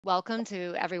Welcome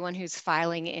to everyone who's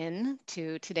filing in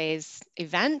to today's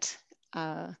event.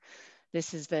 Uh,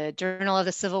 this is the Journal of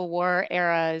the Civil War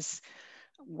Era's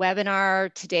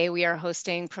webinar. Today we are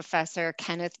hosting Professor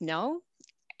Kenneth Noe,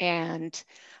 and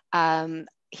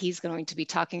he's going to be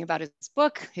talking about his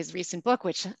book, his recent book,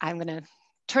 which I'm going to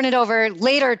turn it over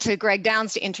later to Greg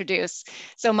Downs to introduce.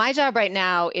 So my job right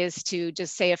now is to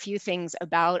just say a few things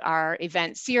about our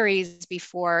event series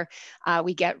before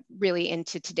we get really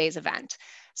into today's event.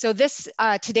 So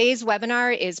today's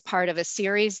webinar is part of a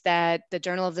series that the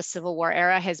Journal of the Civil War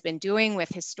Era has been doing with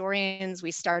historians.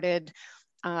 We started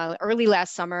early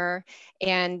last summer,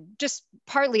 and just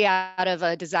partly out of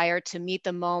a desire to meet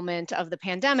the moment of the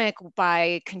pandemic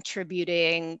by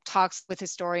contributing talks with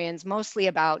historians, mostly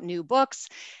about new books,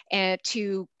 and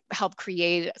to help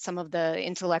create some of the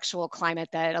intellectual climate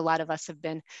that a lot of us have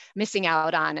been missing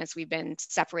out on as we've been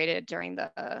separated during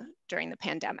the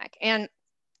pandemic. And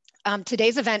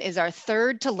today's event is our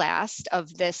third to last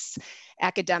of this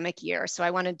academic year. So I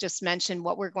want to just mention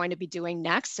what we're going to be doing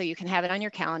next so you can have it on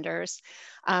your calendars.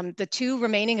 The two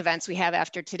remaining events we have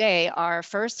after today are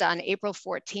first on April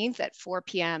 14th at 4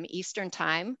 p.m. Eastern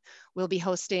Time. We'll be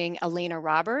hosting Elena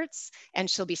Roberts, and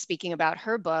she'll be speaking about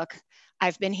her book,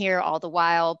 I've Been Here All the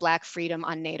While, Black Freedom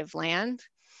on Native Land.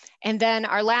 And then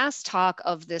our last talk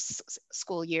of this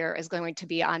school year is going to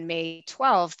be on May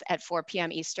 12th at 4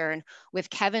 p.m. Eastern with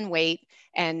Kevin Waite,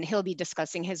 and he'll be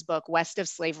discussing his book, West of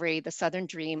Slavery, The Southern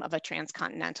Dream of a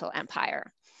Transcontinental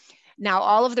Empire. Now,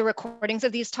 all of the recordings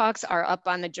of these talks are up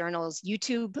on the journal's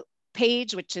YouTube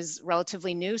page, which is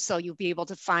relatively new, so you'll be able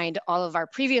to find all of our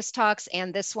previous talks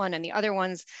and this one and the other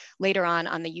ones later on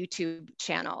the YouTube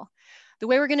channel. The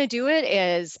way we're going to do it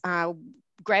is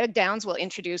Greg Downs will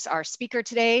introduce our speaker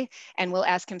today, and we'll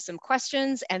ask him some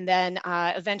questions, and then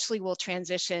eventually we'll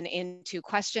transition into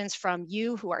questions from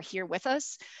you who are here with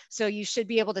us. So you should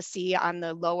be able to see on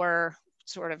the lower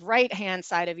sort of right-hand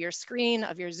side of your screen,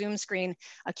 of your Zoom screen,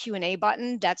 a Q&A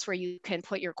button. That's where you can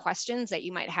put your questions that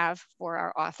you might have for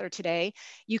our author today.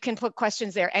 You can put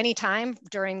questions there anytime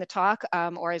during the talk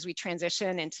or as we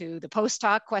transition into the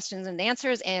post-talk questions and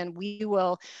answers, and we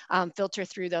will filter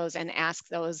through those and ask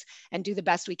those and do the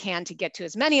best we can to get to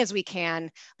as many as we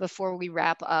can before we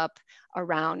wrap up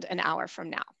around an hour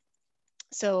from now.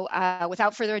 So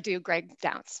without further ado, Greg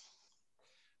Downs.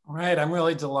 All right, I'm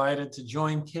really delighted to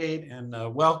join Kate in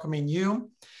welcoming you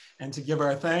and to give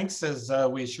our thanks, as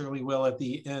we surely will at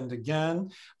the end again,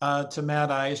 to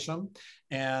Matt Isham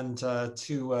and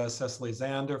to Cecily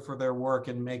Zander for their work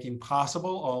in making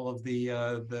possible all of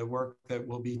the work that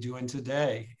we'll be doing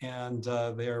today. And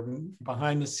they're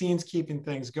behind the scenes keeping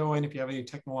things going. If you have any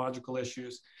technological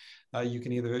issues, you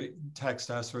can either text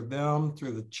us or them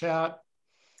through the chat.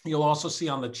 You'll also see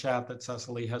on the chat that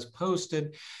Cecily has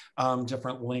posted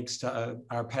different links to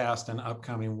our past and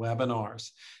upcoming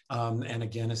webinars. And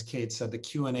again, as Kate said, the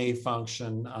Q&A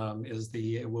function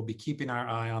we'll be keeping our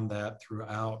eye on that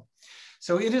throughout.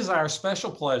 So it is our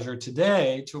special pleasure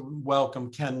today to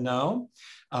welcome Ken Noe,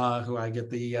 who I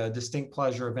get the distinct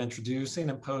pleasure of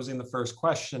introducing and posing the first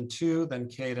question to. Then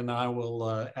Kate and I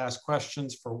will ask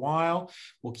questions for a while.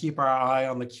 We'll keep our eye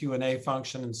on the Q&A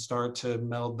function and start to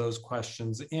meld those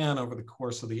questions in over the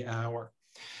course of the hour.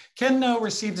 Ken Noe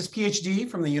received his PhD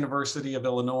from the University of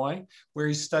Illinois, where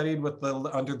he studied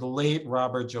under the late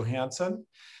Robert Johansen.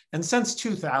 And since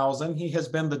 2000, he has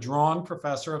been the Draughon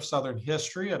Professor of Southern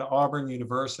History at Auburn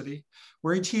University,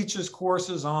 where he teaches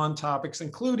courses on topics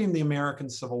including the American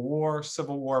Civil War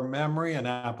memory, and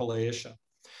Appalachia.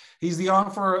 He's the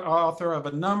author of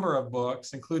a number of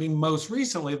books, including most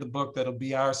recently the book that'll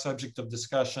be our subject of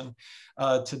discussion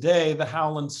today, The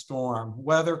Howling Storm,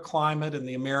 Weather, Climate, and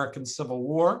the American Civil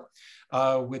War,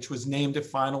 which was named a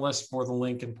finalist for the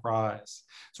Lincoln Prize.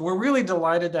 So we're really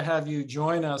delighted to have you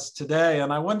join us today.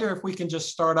 And I wonder if we can just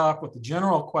start off with the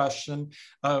general question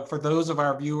for those of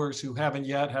our viewers who haven't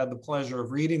yet had the pleasure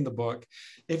of reading the book.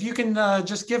 If you can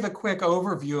just give a quick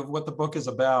overview of what the book is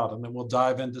about, and then we'll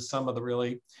dive into some of the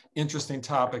really interesting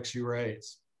topics you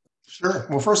raise. Sure.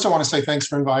 Well, first I want to say thanks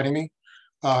for inviting me.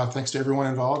 Thanks to everyone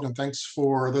involved, and thanks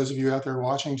for those of you out there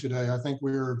watching today. I think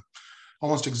we're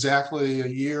almost exactly a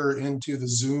year into the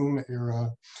Zoom era.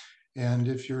 And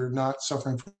if you're not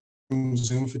suffering from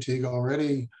Zoom fatigue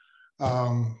already,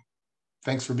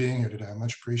 thanks for being here today. I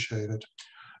much appreciate it.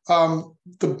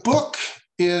 The book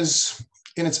is,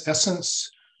 in its essence,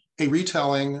 a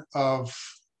retelling of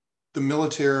the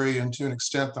military and, to an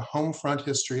extent, the home front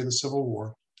history of the Civil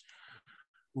War,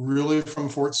 really from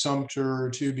Fort Sumter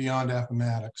to beyond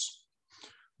Appomattox,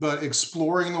 but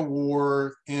exploring the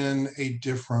war in a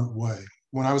different way.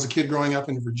 When I was a kid growing up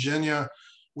in Virginia,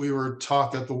 we were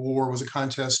taught that the war was a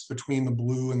contest between the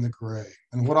blue and the gray.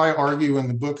 And what I argue in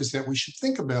the book is that we should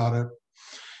think about it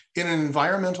in an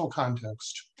environmental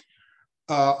context,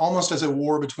 almost as a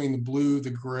war between the blue, the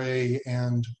gray,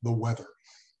 and the weather.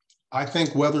 I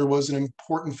think weather was an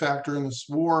important factor in this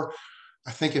war.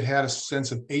 I think it had a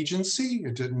sense of agency.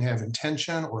 It didn't have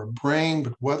intention or a brain,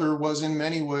 but weather was in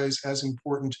many ways as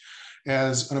important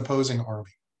as an opposing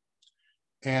army.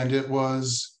 And it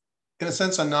was, in a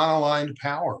sense, a non-aligned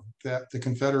power that the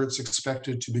Confederates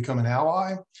expected to become an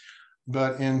ally,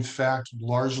 but in fact,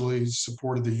 largely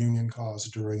supported the Union cause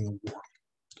during the war.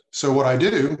 So what I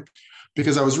do,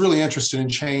 because I was really interested in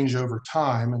change over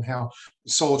time and how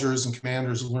soldiers and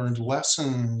commanders learned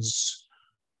lessons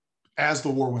as the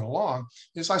war went along,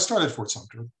 is I started Fort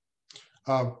Sumter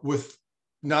with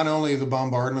not only the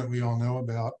bombardment we all know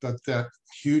about, but that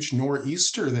huge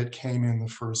nor'easter that came in the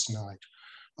first night,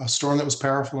 a storm that was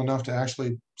powerful enough to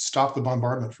actually stop the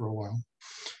bombardment for a while.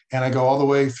 And I go all the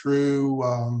way through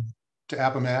to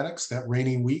Appomattox, that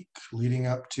rainy week leading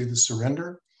up to the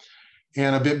surrender,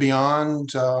 and a bit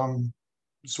beyond,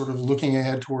 sort of looking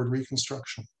ahead toward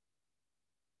Reconstruction.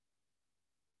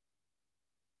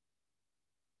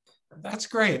 That's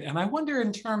great. And I wonder,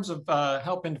 in terms of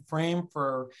helping frame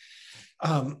for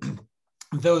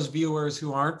those viewers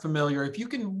who aren't familiar, if you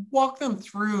can walk them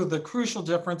through the crucial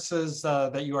differences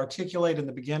that you articulate in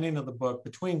the beginning of the book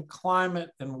between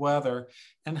climate and weather,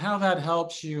 and how that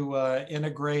helps you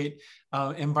integrate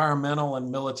environmental and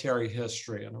military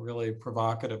history in really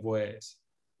provocative ways.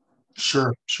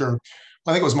 Sure, sure.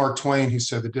 I think it was Mark Twain who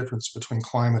said the difference between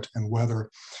climate and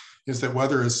weather is that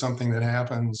weather is something that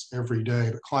happens every day,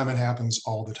 but climate happens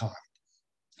all the time.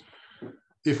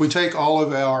 If we take all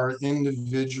of our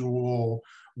individual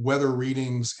weather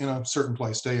readings in a certain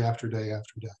place day after day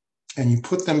after day, and you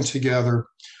put them together,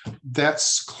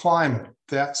 that's climate,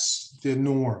 that's the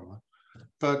norm.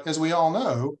 But as we all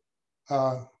know,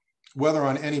 weather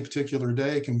on any particular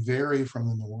day can vary from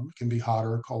the norm. It can be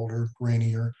hotter, colder,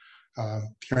 rainier.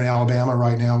 Here in Alabama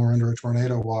right now, we're under a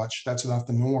tornado watch. That's not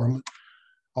the norm,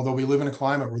 although we live in a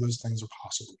climate where those things are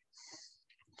possible.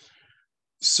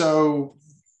 So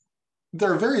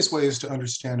there are various ways to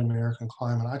understand American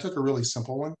climate. I took a really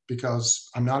simple one because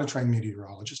I'm not a trained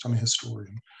meteorologist, I'm a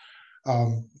historian.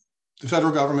 The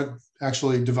federal government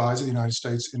actually divides the United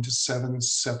States into 7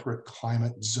 separate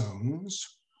climate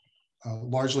zones,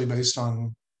 largely based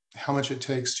on how much it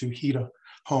takes to heat a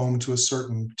home to a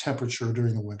certain temperature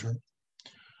during the winter.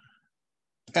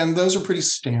 And those are pretty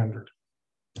standard.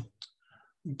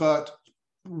 But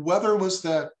weather was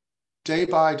that day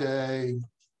by day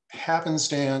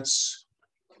happenstance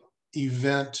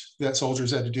event that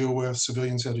soldiers had to deal with,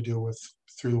 civilians had to deal with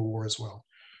through the war as well.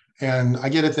 And I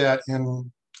get at that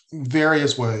in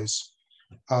various ways.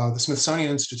 The Smithsonian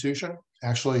Institution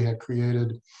actually had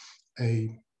created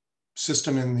a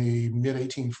system in the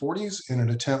mid-1840s in an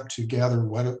attempt to gather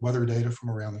weather data from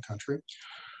around the country.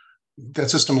 That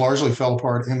system largely fell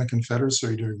apart in the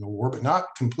Confederacy during the war, but not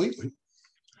completely.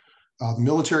 The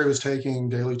military was taking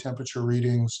daily temperature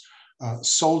readings.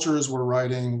 Soldiers were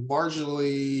writing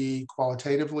largely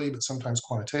qualitatively, but sometimes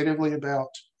quantitatively about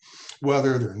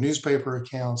weather. There are newspaper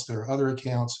accounts, there are other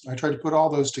accounts. I tried to put all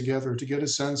those together to get a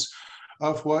sense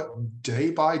of what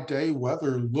day-by-day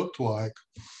weather looked like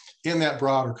in that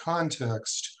broader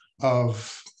context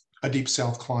of a deep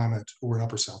South climate or an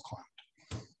upper South climate.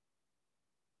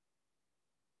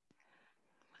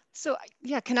 So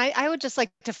yeah, I would just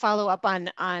like to follow up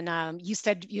on you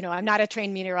said, I'm not a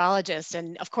trained meteorologist,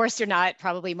 and of course you're not,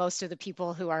 probably most of the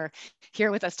people who are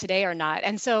here with us today are not.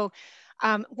 And so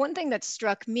one thing that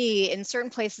struck me, in certain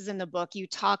places in the book, you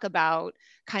talk about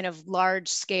kind of large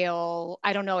scale,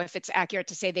 I don't know if it's accurate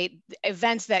to say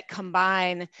events that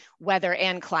combine weather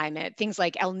and climate, things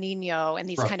like El Nino and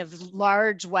these Right. kind of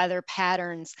large weather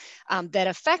patterns that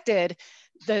affected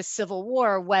the Civil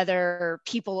War, whether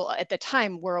people at the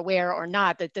time were aware or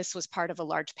not that this was part of a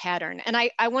large pattern. And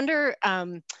I wonder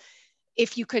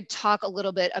if you could talk a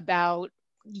little bit about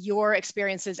your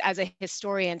experiences as a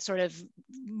historian, sort of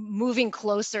moving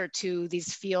closer to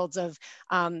these fields of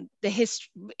the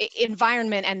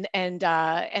environment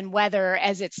and weather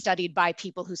as it's studied by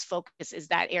people whose focus is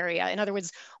that area. In other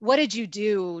words, what did you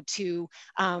do to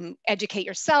educate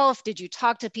yourself? Did you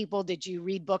talk to people? Did you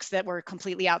read books that were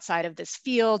completely outside of this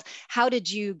field? How did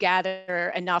you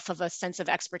gather enough of a sense of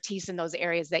expertise in those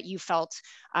areas that you felt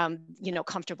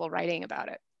comfortable writing about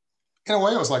it? In a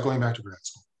way, it was like going back to grad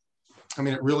school. I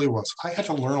mean, it really was. I had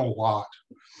to learn a lot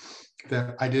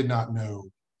that I did not know.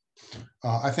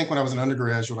 I think when I was an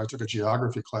undergraduate, I took a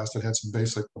geography class that had some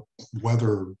basic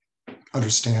weather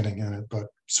understanding in it, but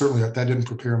certainly that didn't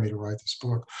prepare me to write this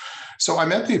book. So I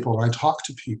met people and I talked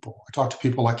to people. I talked to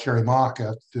people like Carrie Mock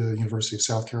at the University of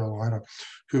South Carolina,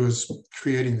 who is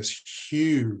creating this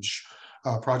huge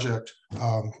project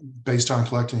based on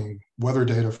collecting weather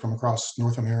data from across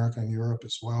North America and Europe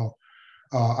as well.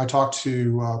 I talked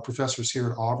to professors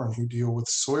here at Auburn who deal with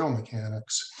soil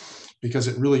mechanics, because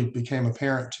it really became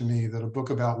apparent to me that a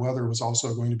book about weather was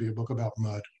also going to be a book about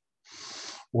mud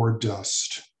or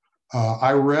dust.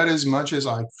 I read as much as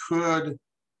I could,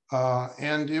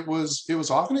 and it was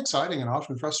often exciting and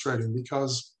often frustrating,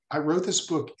 because I wrote this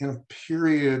book in a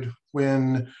period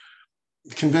when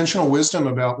conventional wisdom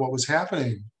about what was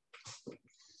happening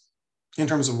in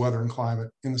terms of weather and climate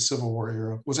in the Civil War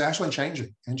era was actually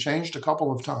changing, and changed a couple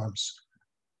of times.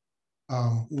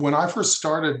 When I first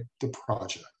started the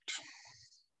project,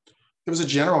 there was a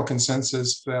general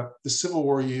consensus that the Civil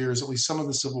War years, at least some of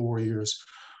the Civil War years,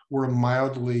 were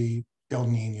mildly El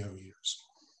Nino years.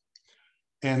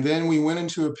 And then we went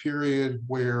into a period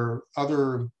where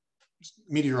other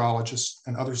meteorologists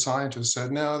and other scientists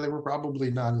said, no, they were probably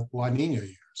not La Nina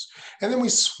years. And then we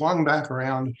swung back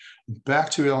around, back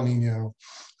to El Nino,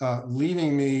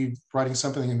 leaving me writing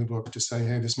something in the book to say,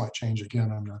 hey, this might change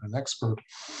again. I'm not an expert.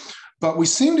 But we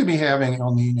seem to be having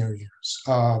El Nino years.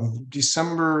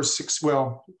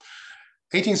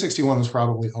 1861 was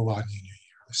probably a La Nina year.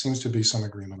 There seems to be some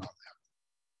agreement on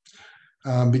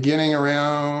that. Beginning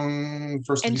around 1st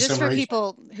of December. And just for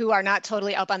people who are not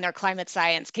totally up on their climate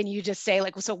science, can you just say,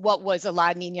 like, so what was a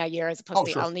La Nina year as opposed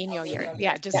to the El Nino year?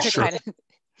 Yeah, just to kind of.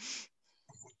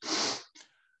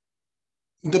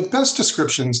 The best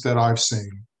descriptions that I've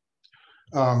seen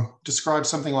describe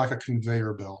something like a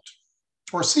conveyor belt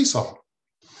or a seesaw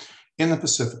in the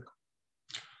Pacific,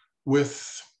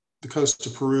 with the coast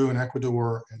of Peru and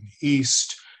Ecuador in the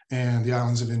east and the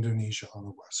islands of Indonesia on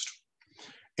the west.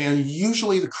 And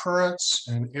usually the currents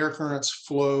and air currents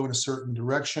flow in a certain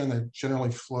direction. They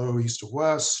generally flow east to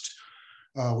west,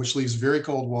 which leaves very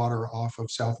cold water off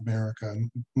of South America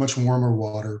and much warmer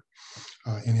water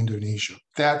in Indonesia.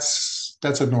 That's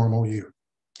a normal year.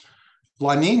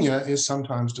 La Nina is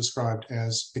sometimes described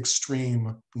as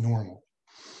extreme normal.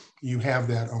 You have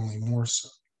that, only more so.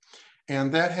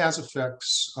 And that has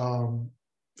effects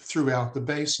throughout the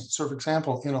basin. So for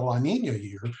example, in a La Nina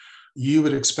year, you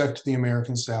would expect the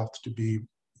American South to be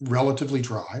relatively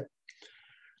dry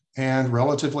and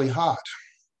relatively hot,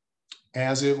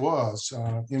 as it was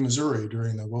in Missouri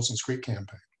during the Wilson's Creek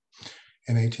campaign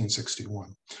in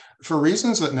 1861. For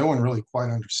reasons that no one really quite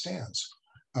understands,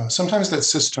 sometimes that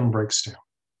system breaks down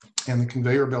and the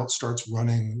conveyor belt starts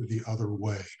running the other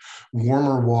way.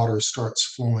 Warmer water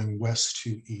starts flowing west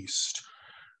to east.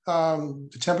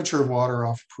 The temperature of water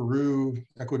off Peru,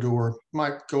 Ecuador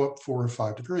might go up 4 or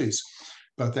 5 degrees,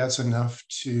 but that's enough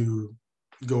to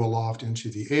go aloft into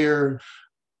the air.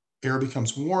 Air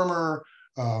becomes warmer,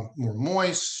 more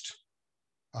moist,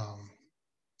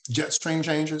 jet stream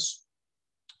changes,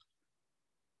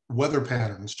 weather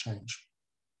patterns change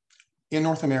in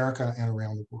North America and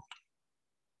around the world.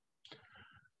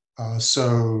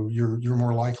 So you're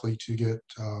more likely to get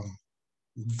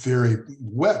very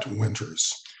wet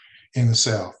winters in the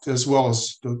South, as well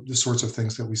as the sorts of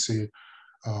things that we see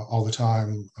all the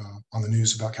time on the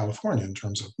news about California in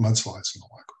terms of mudslides and the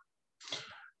like.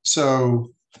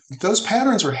 So those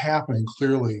patterns are happening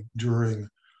clearly during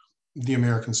the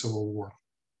American Civil War.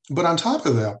 But on top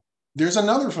of that, there's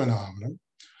another phenomenon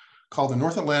called the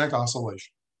North Atlantic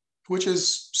Oscillation, which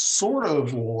is sort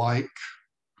of like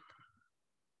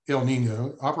El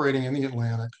Nino operating in the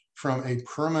Atlantic from a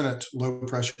permanent low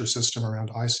pressure system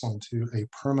around Iceland to a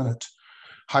permanent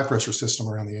high pressure system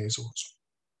around the Azores.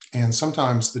 And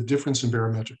sometimes the difference in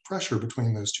barometric pressure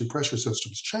between those two pressure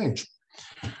systems change.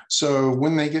 So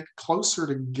when they get closer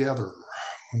together,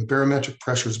 when the barometric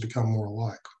pressures become more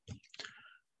alike,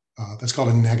 that's called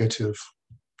a negative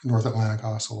North Atlantic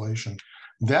oscillation.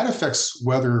 That affects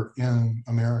weather in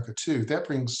America too. That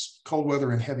brings cold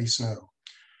weather and heavy snow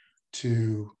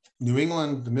to New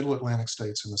England, the middle Atlantic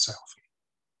states, and the South.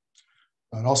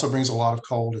 It also brings a lot of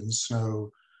cold and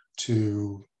snow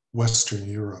to Western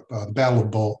Europe. The Battle of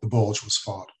the Bulge was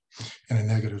fought in a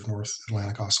negative North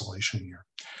Atlantic oscillation year.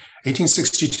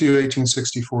 1862,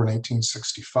 1864, and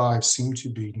 1865 seem to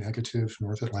be negative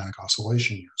North Atlantic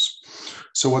oscillation years.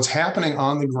 So what's happening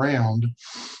on the ground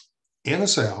in the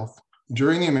South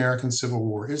during the American Civil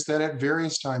War is that at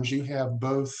various times you have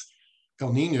both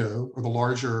El Nino, or the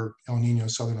larger El Nino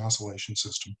Southern Oscillation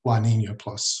System, La Nina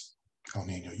plus El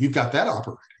Nino. You've got that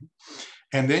operating.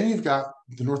 And then you've got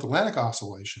the North Atlantic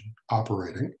Oscillation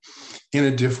operating in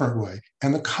a different way.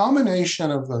 And the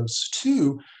combination of those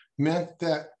two meant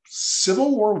that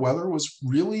Civil War weather was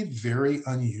really very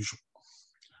unusual.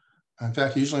 In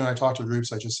fact, usually when I talk to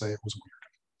groups, I just say it was weird.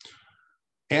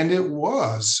 And it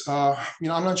was. I'm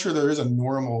not sure there is a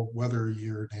normal weather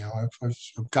year now.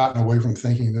 I've gotten away from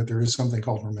thinking that there is something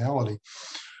called normality.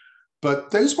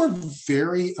 But those were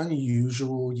very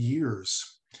unusual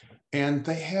years. And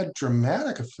they had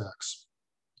dramatic effects,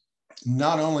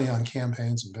 not only on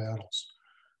campaigns and battles,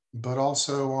 but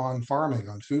also on farming,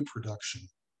 on food production,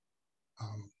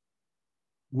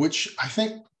 which I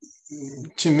think,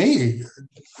 to me,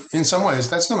 in some ways,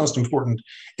 that's the most important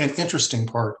and interesting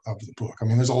part of the book. I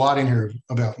mean, there's a lot in here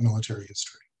about military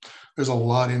history. There's a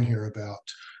lot in here about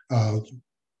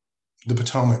the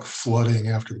Potomac flooding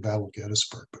after the Battle of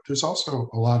Gettysburg, but there's also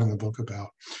a lot in the book about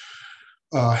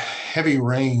heavy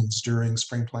rains during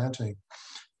spring planting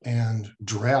and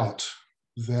drought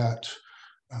that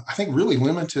I think really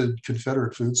limited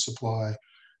Confederate food supply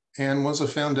and was a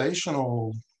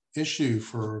foundational issue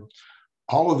for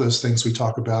all of those things we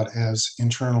talk about as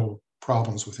internal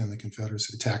problems within the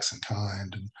Confederacy, tax in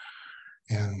kind,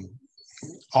 and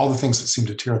all the things that seem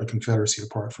to tear the Confederacy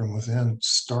apart from within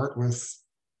start with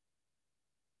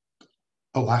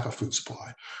a lack of food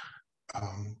supply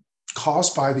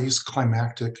caused by these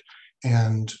climactic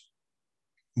and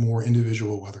more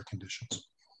individual weather conditions.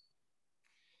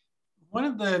 One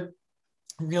of the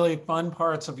really fun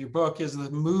parts of your book is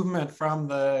the movement from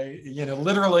the,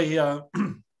 literally,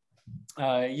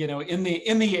 in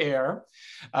the air,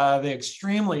 the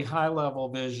extremely high level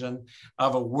vision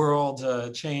of a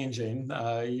world changing,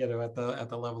 at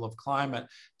the level of climate,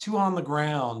 to on the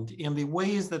ground, in the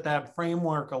ways that that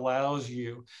framework allows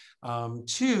you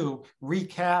to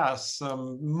recast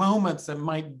some moments that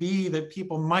might be that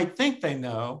people might think they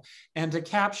know, and to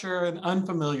capture an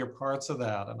unfamiliar parts of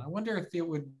that. And I wonder if it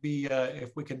would be,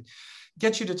 if we could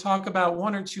get you to talk about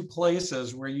one or two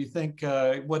places where you think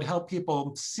would help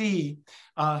people see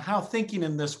how thinking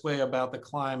in this way about the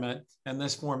climate and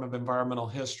this form of environmental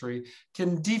history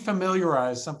can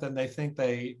defamiliarize something they think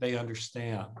they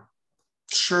understand.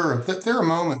 Sure. There are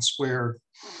moments where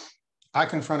I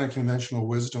confronted conventional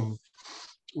wisdom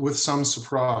with some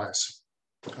surprise.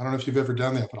 I don't know if you've ever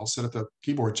done that, but I'll sit at the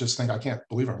keyboard, just think, I can't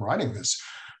believe I'm writing this,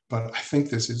 but I think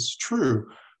this is true.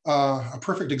 A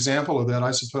perfect example of that,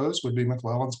 I suppose, would be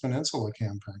McClellan's Peninsula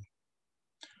campaign.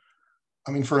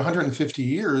 I mean, for 150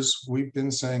 years, we've been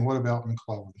saying, what about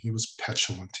McClellan? He was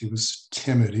petulant, he was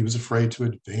timid, he was afraid to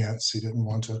advance, he didn't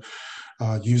want to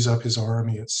use up his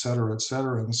army, et cetera, et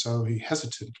cetera. And so he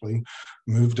hesitantly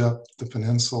moved up the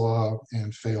peninsula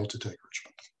and failed to take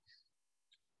Richmond.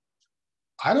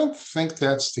 I don't think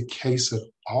that's the case at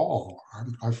all.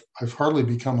 I've hardly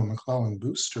become a McClellan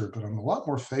booster, but I'm a lot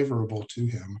more favorable to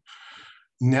him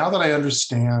now that I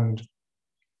understand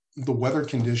the weather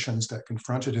conditions that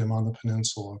confronted him on the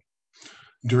peninsula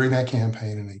during that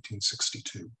campaign in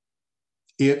 1862.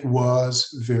 It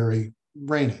was very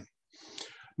rainy,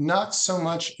 not so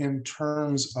much in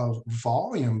terms of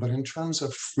volume, but in terms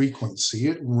of frequency.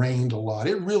 It rained a lot.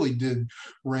 It really did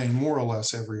rain more or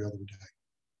less every other day.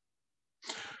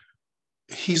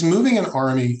 He's moving an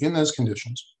army in those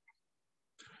conditions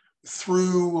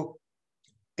through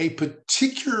a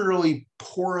particularly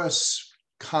porous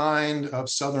kind of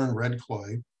southern red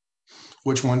clay,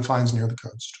 which one finds near the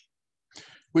coast,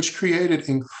 which created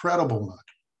incredible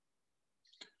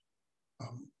mud.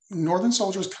 Northern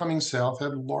soldiers coming south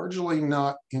had largely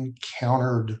not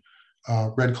encountered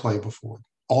red clay before,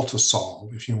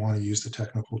 altisol, if you want to use the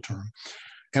technical term.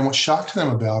 And what shocked them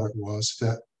about it was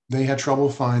that they had trouble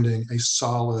finding a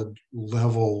solid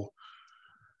level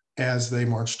as they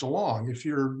marched along. If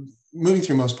you're moving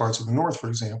through most parts of the North, for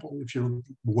example, if your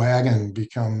wagon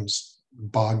becomes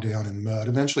bogged down in mud,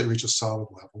 eventually it reaches solid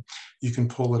level. You can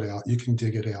pull it out, you can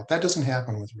dig it out. That doesn't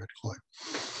happen with red clay.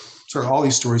 So all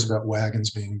these stories about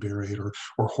wagons being buried or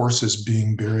horses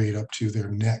being buried up to their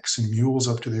necks and mules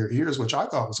up to their ears, which I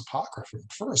thought was apocryphal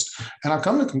at first. And I've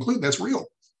come to conclude that's real.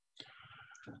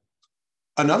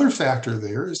 Another factor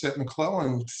there is that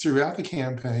McClellan, throughout the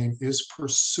campaign, is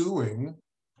pursuing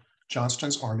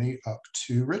Johnston's army up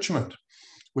to Richmond,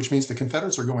 which means the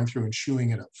Confederates are going through and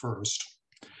chewing it up first.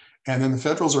 And then the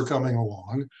Federals are coming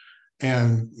along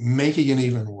and making it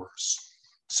even worse.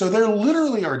 So there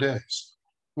literally are days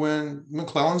when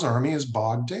McClellan's army is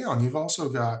bogged down. You've also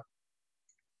got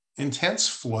intense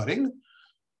flooding,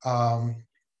 the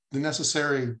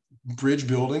necessary bridge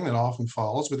building that often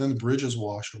follows, but then the bridges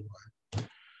wash away.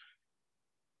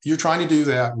 You're trying to do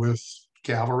that with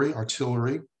cavalry,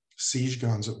 artillery, siege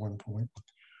guns at one point.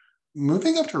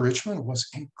 Moving up to Richmond was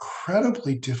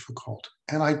incredibly difficult.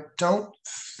 And I don't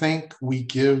think we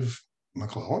give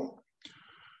McClellan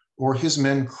or his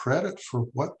men credit for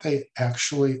what they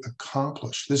actually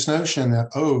accomplished. This notion that,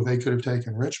 oh, they could have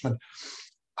taken Richmond,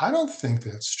 I don't think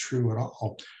that's true at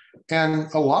all. And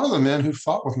a lot of the men who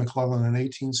fought with McClellan in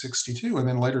 1862 and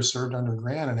then later served under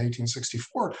Grant in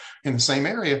 1864 in the same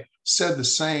area said the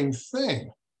same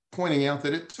thing, pointing out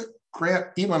that it took Grant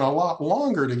even a lot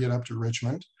longer to get up to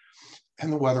Richmond,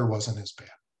 and the weather wasn't as bad.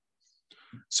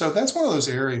 So that's one of those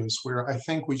areas where I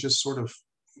think we just sort of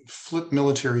flip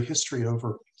military history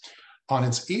over on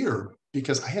its ear,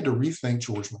 because I had to rethink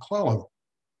George McClellan.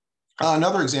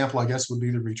 Another example, I guess, would be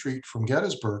the retreat from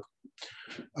Gettysburg.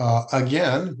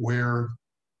 Again, where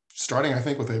starting, I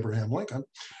think, with Abraham Lincoln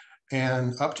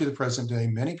and up to the present day,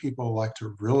 many people like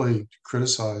to really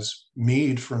criticize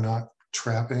Meade for not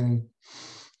trapping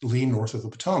Lee north of the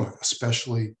Potomac,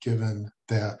 especially given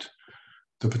that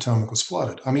the Potomac was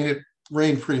flooded. I mean, it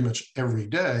rained pretty much every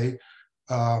day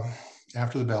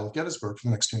after the Battle of Gettysburg for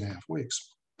the next 2.5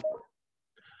 weeks.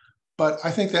 But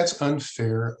I think that's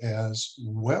unfair as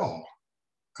well.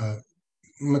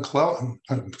 Meade,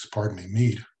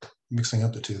 mixing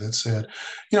up the two, that's sad.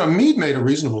 Meade made a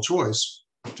reasonable choice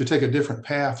to take a different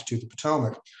path to the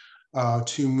Potomac,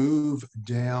 to move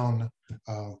down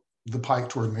the pike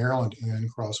toward Maryland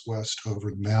and cross west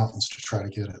over the mountains to try to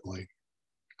get at Lee,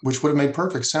 which would have made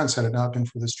perfect sense had it not been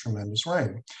for this tremendous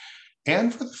rain.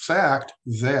 And for the fact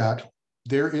that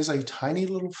there is a tiny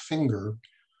little finger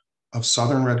of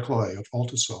southern red clay, of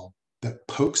ultisol, that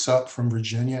pokes up from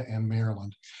Virginia and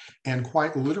Maryland and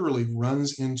quite literally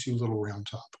runs into Little Round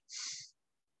Top.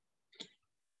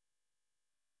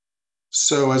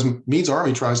 So as Meade's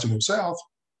army tries to move south,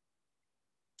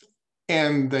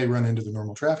 and they run into the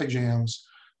normal traffic jams,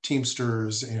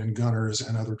 Teamsters and gunners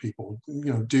and other people,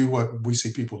 do what we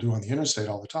see people do on the interstate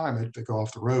all the time. They go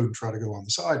off the road and try to go on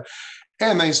the side,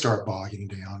 and they start bogging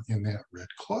down in that red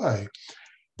clay.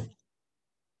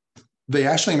 They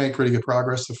actually make pretty good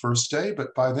progress the first day,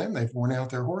 but by then they've worn out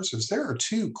their horses. There are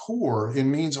 2 corps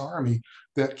in Meade's army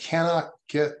that cannot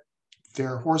get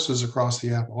their horses across the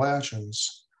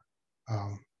Appalachians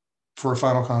for a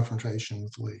final confrontation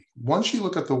with Lee. Once you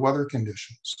look at the weather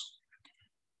conditions,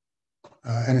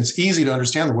 and it's easy to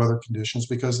understand the weather conditions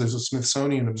because there's a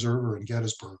Smithsonian observer in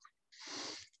Gettysburg,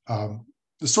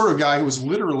 the sort of guy who was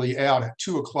literally out at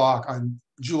 2 o'clock on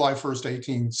July 1st,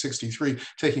 1863,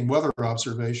 taking weather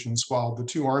observations while the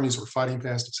 2 armies were fighting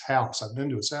past his house. I've been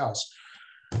to his house.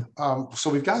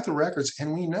 So we've got the records,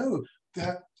 and we know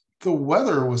that the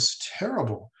weather was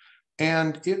terrible,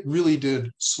 and it really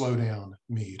did slow down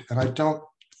Meade. And I don't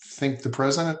think the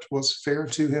president was fair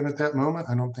to him at that moment.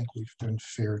 I don't think we've been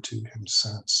fair to him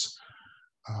since.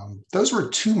 Those were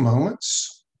 2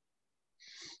 moments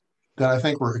that I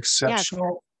think were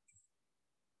exceptional.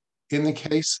 Yes. In the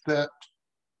case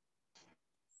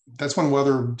that's when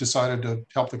weather decided to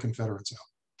help the Confederates out.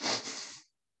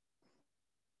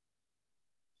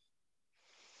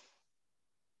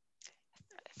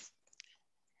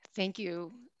 Thank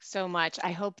you so much.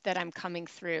 I hope that I'm coming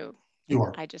through. You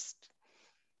are.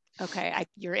 Okay,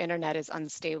 your internet is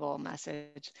unstable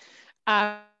message.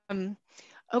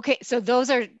 Okay, so those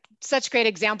are such great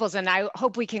examples, and I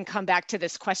hope we can come back to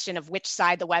this question of which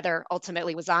side the weather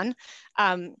ultimately was on.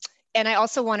 And I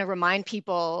also want to remind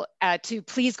people to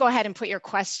please go ahead and put your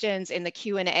questions in the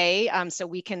Q&A so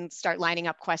we can start lining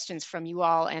up questions from you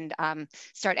all and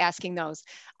start asking those.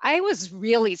 I was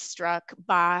really struck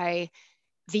by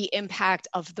the impact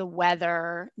of the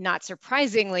weather, not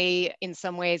surprisingly in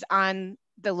some ways, on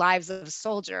the lives of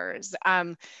soldiers,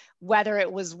 whether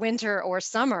it was winter or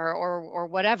summer or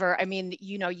whatever. I mean,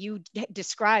 you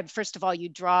described, first of all, you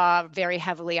draw very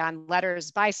heavily on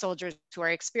letters by soldiers who are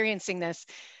experiencing this.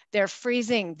 They're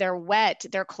freezing, they're wet,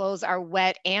 their clothes are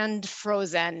wet and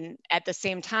frozen at the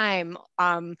same time.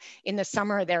 In the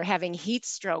summer, they're having heat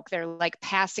stroke. They're like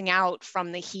passing out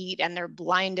from the heat and they're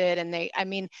blinded.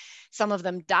 And some of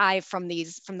them die from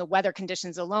the weather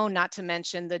conditions alone, not to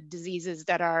mention the diseases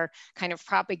that are kind of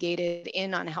propagated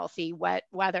in unhealthy wet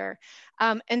weather.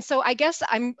 And so I guess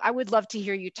I would love to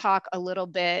hear you talk a little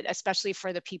bit, especially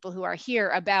for the people who are here,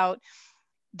 about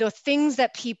the things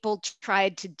that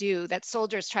that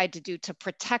soldiers tried to do to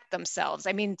protect themselves.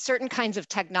 I mean, certain kinds of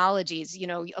technologies,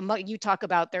 you talk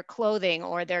about their clothing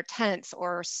or their tents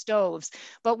or stoves,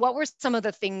 but what were some of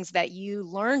the things that you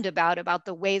learned about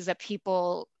the ways that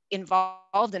people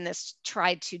involved in this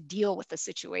tried to deal with the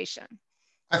situation?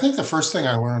 I think the first thing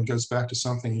I learned goes back to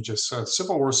something you just said.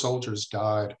 Civil War soldiers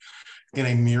died in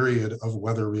a myriad of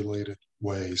weather-related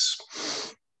ways.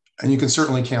 And you can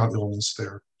certainly count illness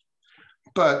there.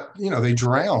 But, they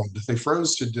drowned, they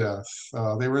froze to death.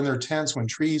 They were in their tents when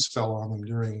trees fell on them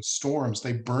during storms.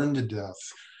 They burned to death.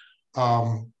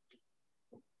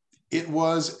 it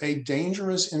was a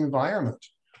dangerous environment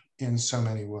in so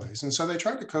many ways. And so they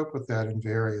tried to cope with that in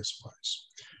various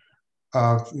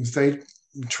ways. They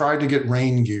tried to get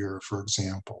rain gear, for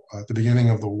example. At the beginning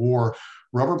of the war,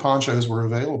 rubber ponchos were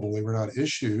available. They were not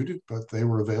issued, but they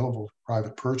were available for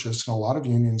private purchase. And a lot of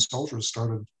Union soldiers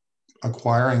started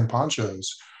acquiring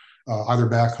ponchos, either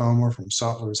back home or from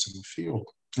sutlers in the field,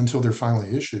 until they're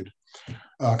finally issued.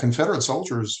 Confederate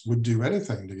soldiers would do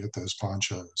anything to get those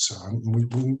ponchos.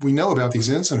 We know about these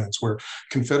incidents where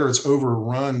Confederates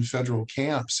overrun federal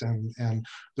camps and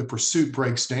the pursuit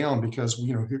breaks down because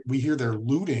we hear they're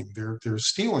looting, they're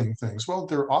stealing things. Well,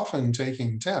 they're often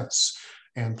taking tents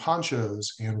and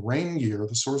ponchos and rain gear,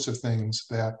 the sorts of things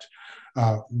that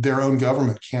their own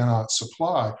government cannot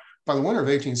supply. By the winter of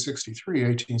 1863,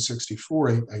 1864,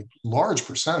 a large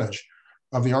percentage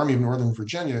of the Army of Northern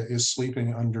Virginia is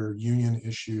sleeping under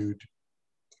Union-issued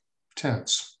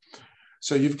tents.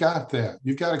 So you've got that.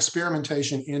 You've got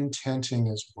experimentation in tenting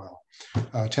as well.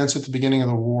 Tents at the beginning of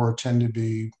the war tend to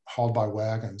be hauled by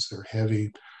wagons. They're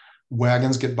heavy.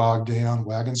 Wagons get bogged down.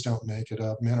 Wagons don't make it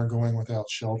up. Men are going without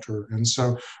shelter. And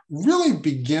so really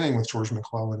beginning with George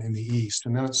McClellan in the east,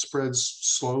 and then it spreads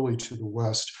slowly to the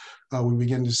west, we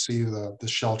begin to see the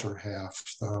shelter half,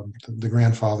 the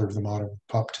grandfather of the modern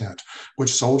pup tent,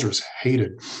 which soldiers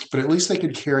hated, but at least they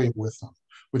could carry it with them,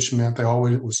 which meant they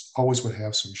always would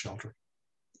have some shelter.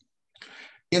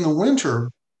 In the winter,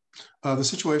 the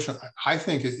situation, I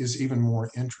think, is even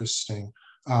more interesting.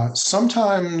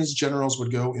 Sometimes generals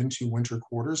would go into winter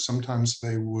quarters. Sometimes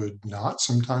they would not.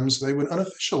 Sometimes they would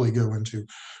unofficially go into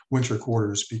winter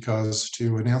quarters because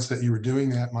to announce that you were doing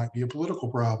that might be a political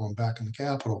problem back in the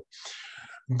capital.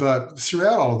 But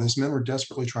throughout all of this, men were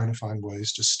desperately trying to find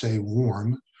ways to stay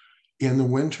warm in the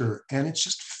winter. And it's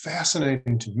just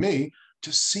fascinating to me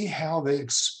to see how they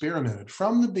experimented.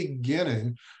 From the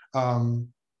beginning,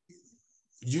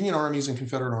 Union armies and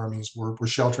Confederate armies were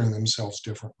sheltering themselves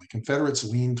differently. Confederates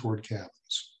leaned toward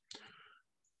cabins.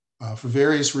 For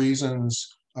various reasons,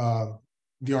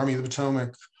 the Army of the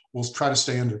Potomac will try to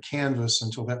stay under canvas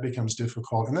until that becomes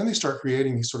difficult. And then they start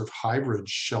creating these sort of hybrid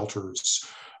shelters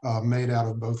made out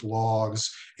of both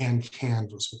logs and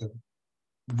canvas, with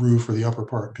a roof or the upper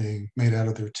part being made out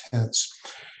of their tents.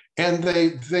 And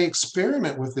they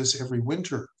experiment with this every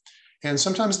winter. And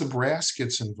sometimes the brass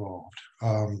gets involved.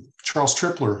 Charles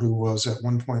Tripler, who was at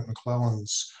one point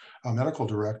McClellan's medical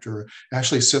director,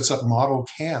 actually sets up model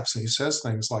camps. And he says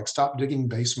things like, stop digging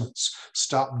basements,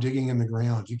 stop digging in the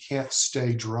ground. You can't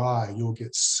stay dry, you'll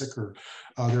get sicker.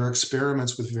 There are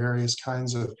experiments with various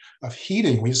kinds of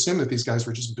heating. We assume that these guys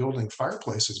were just building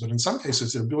fireplaces, but in some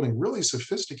cases, they're building really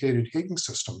sophisticated heating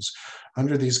systems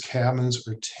under these cabins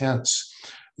or tents.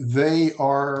 They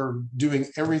are doing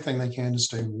everything they can to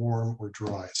stay warm or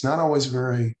dry. It's not always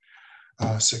very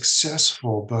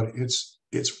successful, but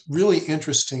it's really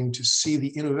interesting to see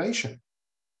the innovation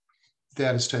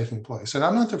that is taking place. And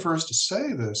I'm not the first to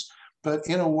say this, but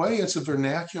in a way, it's a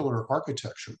vernacular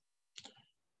architecture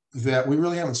that we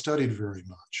really haven't studied very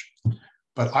much.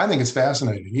 But I think it's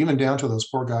fascinating, even down to those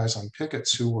poor guys on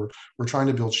pickets who were trying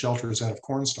to build shelters out of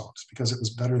corn stalks because it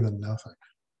was better than nothing.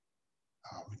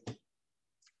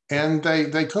 And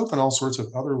they cope in all sorts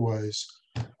of other ways.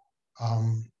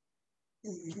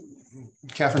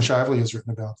 Catherine Shively has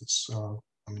written about this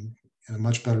in a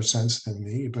much better sense than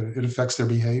me, but it affects their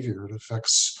behavior. It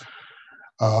affects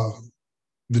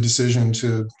the decision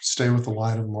to stay with the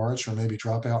line of march or maybe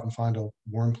drop out and find a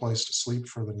warm place to sleep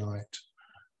for the night.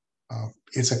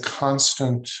 It's a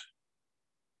constant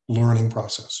learning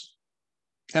process.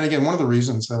 And again, one of the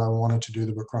reasons that I wanted to do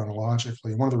the book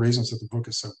chronologically, one of the reasons that the book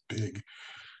is so big,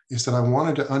 is that I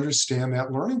wanted to understand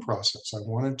that learning process. I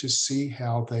wanted to see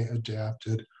how they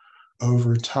adapted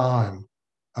over time.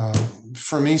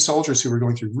 For me, soldiers who were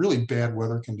going through really bad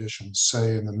weather conditions,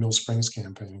 say in the Mill Springs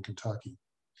campaign in Kentucky,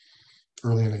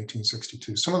 early in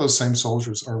 1862, some of those same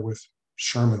soldiers are with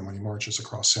Sherman when he marches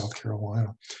across South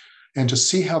Carolina. And to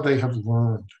see how they have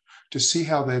learned, to see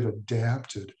how they've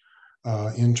adapted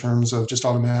in terms of just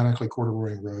automatically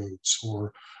corduroying roads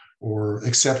or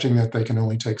accepting that they can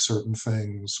only take certain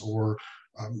things, or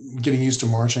getting used to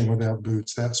marching without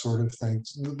boots, that sort of thing.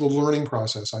 The learning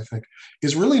process, I think,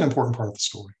 is really an important part of the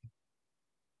story.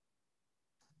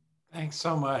 Thanks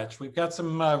so much. We've got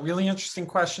some really interesting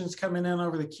questions coming in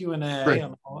over the Q&A,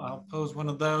 and I'll pose one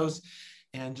of those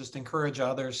and just encourage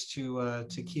others to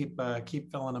keep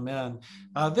filling them in.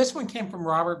 This one came from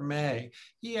Robert May.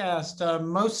 He asked,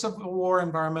 most Civil War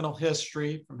environmental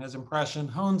history, from his impression,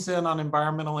 hones in on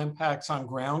environmental impacts on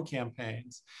ground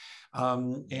campaigns.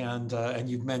 And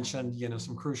you've mentioned,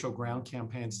 some crucial ground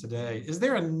campaigns today. Is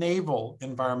there a naval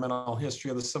environmental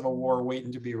history of the Civil War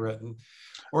waiting to be written,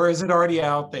 or is it already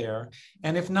out there?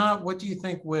 And if not, what do you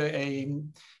think a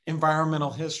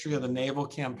environmental history of the naval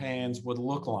campaigns would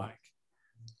look like?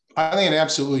 I think it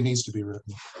absolutely needs to be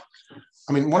written.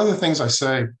 I mean, one of the things I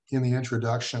say in the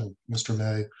introduction, Mr.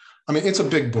 May, I mean, it's a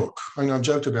big book. I know I've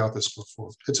joked about this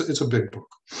before. It's a big book.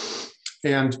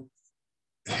 And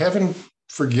heaven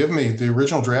forgive me, the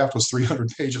original draft was 300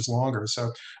 pages longer.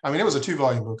 So, I mean, it was a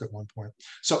 2-volume book at one point.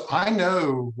 So I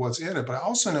know what's in it, but I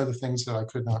also know the things that I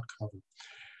could not cover.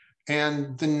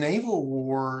 And the naval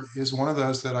war is one of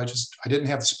those that I didn't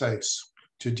have the space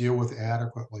to deal with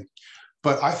adequately.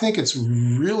 But I think it's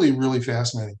really, really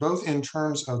fascinating, both in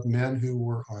terms of men who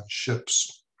were on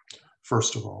ships,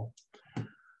 first of all,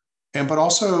 but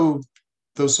also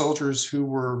those soldiers who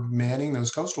were manning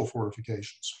those coastal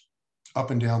fortifications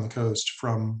up and down the coast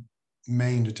from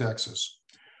Maine to Texas.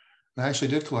 And I actually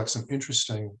did collect some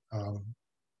interesting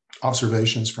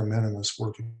observations from men in those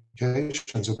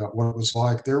fortifications about what it was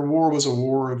like. Their war was a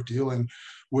war of dealing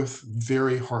with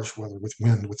very harsh weather, with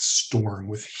wind, with storm,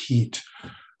 with heat,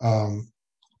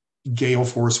 gale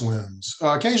force winds,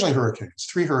 occasionally hurricanes,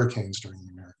 3 hurricanes during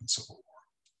the American Civil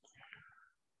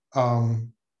War.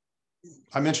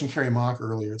 I mentioned Kerry Mock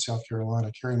earlier at South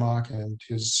Carolina. Kerry Mock and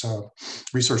his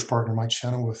research partner, Mike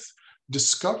Chenoweth,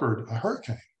 discovered a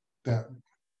hurricane that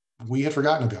we had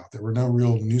forgotten about. There were no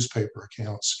real newspaper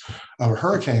accounts of a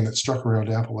hurricane that struck around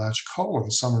Apalachicola in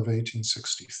the summer of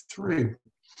 1863.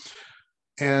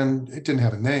 And it didn't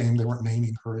have a name. They weren't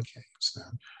naming hurricanes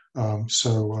then.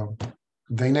 So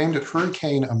they named it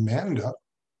Hurricane Amanda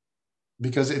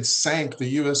because it sank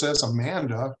the USS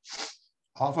Amanda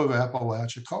off of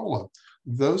Apalachicola.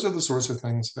 Those are the sorts of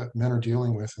things that men are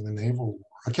dealing with in the naval war.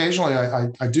 Occasionally,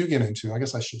 I do get into, I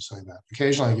guess I should say that,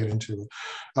 occasionally I get into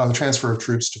the transfer of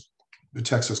troops to the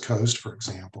Texas coast, for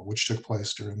example, which took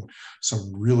place during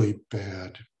some really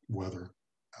bad weather,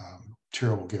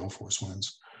 terrible gale force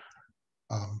winds.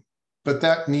 But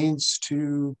that needs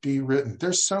to be written.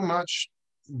 There's so much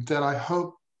that I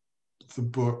hope the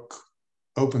book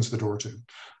opens the door to.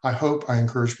 I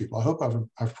encourage people. I hope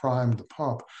I've primed the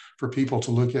pump for people to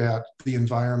look at the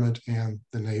environment and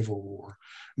the naval war,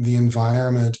 the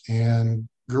environment and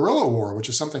guerrilla war, which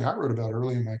is something I wrote about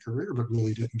early in my career, but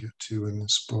really didn't get to in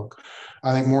this book.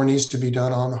 I think more needs to be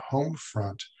done on the home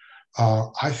front.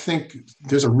 I think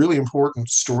there's a really important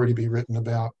story to be written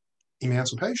about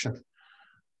emancipation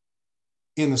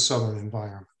in the Southern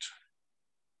environment.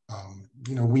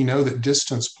 We know that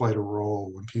distance played a role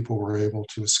when people were able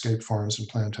to escape farms and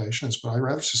plantations, but I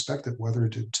rather suspect that weather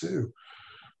did too.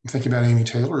 I'm thinking about Amy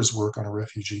Taylor's work on a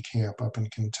refugee camp up in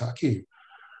Kentucky.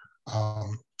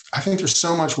 I think there's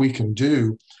so much we can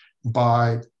do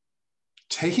by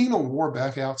taking the war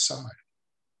back outside,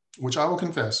 which I will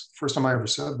confess, first time I ever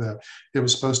said that, it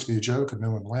was supposed to be a joke and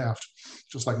no one laughed,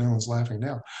 just like no one's laughing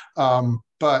now.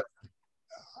 But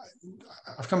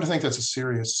I've come to think that's a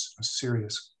serious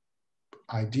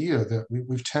idea, that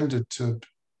we've tended to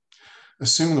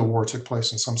assume the war took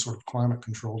place in some sort of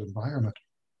climate-controlled environment.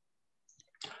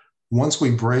 Once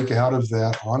we break out of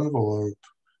that envelope,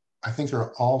 I think there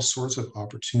are all sorts of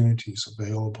opportunities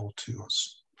available to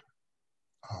us.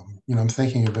 I'm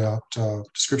thinking about a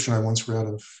description I once read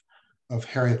of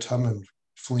Harriet Tubman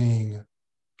fleeing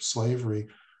slavery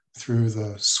through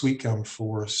the sweet gum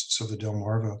forests of the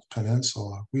Delmarva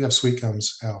Peninsula. We have sweet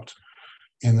gums out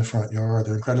in the front yard.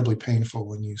 They're incredibly painful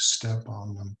when you step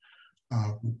on them.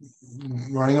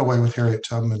 Running away with Harriet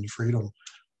Tubman to freedom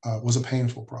was a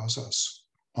painful process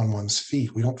on one's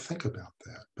feet. We don't think about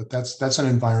that, but that's an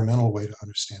environmental way to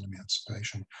understand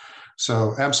emancipation.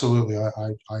 So absolutely,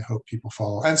 I hope people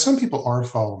follow, and some people are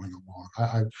following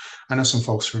along. I know some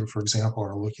folks who, for example,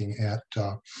 are looking at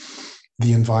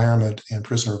the environment and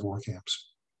prisoner of war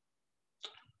camps.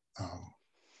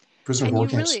 Prisoner of war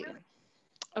camps.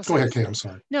 Oh, go ahead, Kate. I'm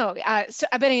sorry. No, so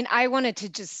I wanted to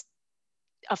just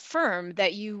affirm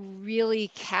that you really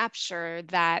capture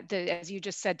that, as you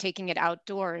just said, taking it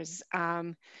outdoors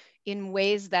in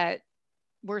ways that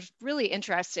were really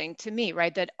interesting to me,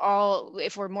 right? That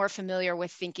if we're more familiar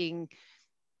with thinking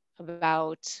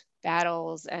about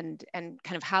battles and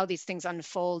kind of how these things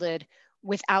unfolded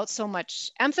without so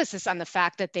much emphasis on the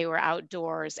fact that they were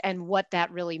outdoors and what that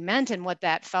really meant and what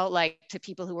that felt like to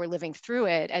people who were living through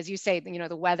it. As you say,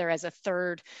 the weather as a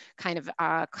third kind of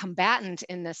combatant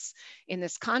in this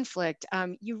conflict,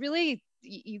 you really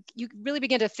you really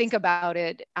begin to think about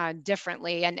it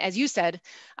differently. And as you said,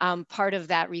 part of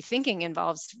that rethinking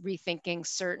involves rethinking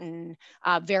certain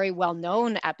very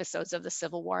well-known episodes of the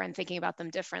Civil War and thinking about them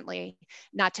differently,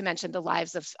 not to mention the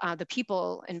lives of the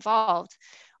people involved.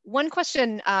 One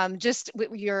question, just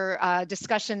your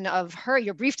discussion of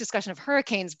your brief discussion of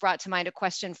hurricanes brought to mind a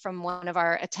question from one of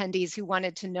our attendees who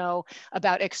wanted to know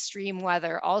about extreme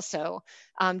weather also.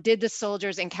 Did the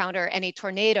soldiers encounter any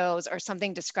tornadoes or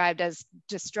something described as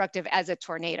destructive as a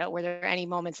tornado? Were there any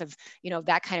moments of,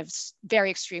 that kind of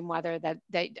very extreme weather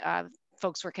that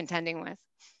folks were contending with?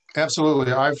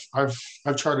 Absolutely.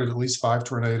 I've charted at least 5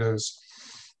 tornadoes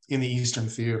in the Eastern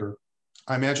Theater.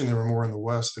 I imagine there were more in the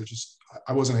West.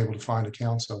 I wasn't able to find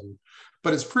accounts of them,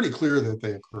 but it's pretty clear that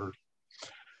they occurred.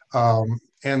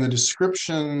 And the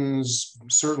descriptions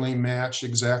certainly match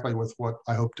exactly with what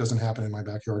I hope doesn't happen in my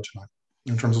backyard tonight,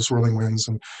 in terms of swirling winds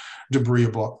and debris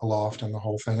aloft and the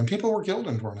whole thing. And people were killed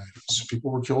in tornadoes.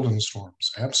 People were killed in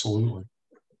storms. Absolutely.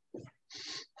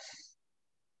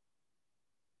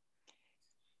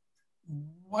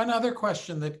 One other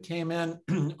question that came in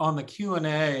on the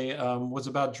Q&A was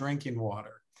about drinking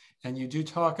water. And you do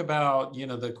talk about,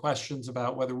 the questions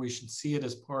about whether we should see it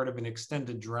as part of an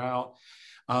extended drought.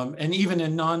 And even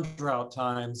in non-drought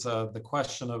times, the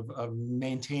question of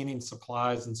maintaining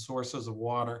supplies and sources of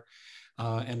water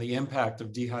and the impact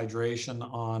of dehydration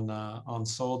on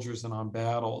soldiers and on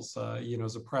battles,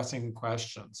 is a pressing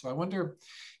question. So I wonder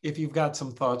if you've got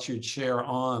some thoughts you'd share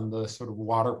on the sort of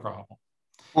water problem.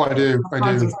 Well, I do.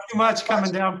 There's too much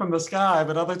coming down from the sky,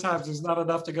 but other times there's not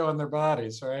enough to go in their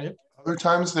bodies, right? Other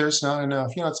times there's not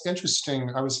enough. It's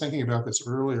interesting. I was thinking about this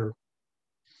earlier.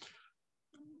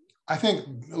 I think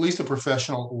at least the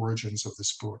professional origins of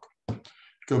this book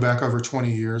go back over 20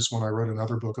 years when I wrote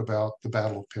another book about the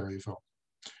Battle of Perryville.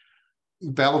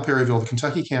 The Battle of Perryville, the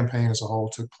Kentucky campaign as a whole,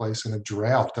 took place in a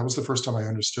drought. That was the first time I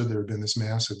understood there had been this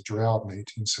massive drought in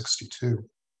 1862.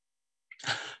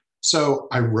 So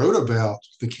I wrote about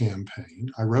the campaign.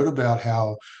 I wrote about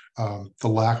how the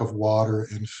lack of water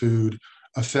and food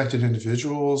affected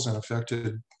individuals and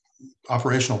affected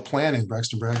operational planning.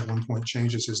 Braxton Bragg at one point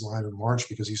changes his line of march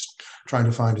because he's trying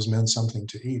to find his men something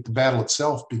to eat. The battle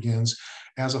itself begins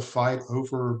as a fight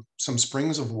over some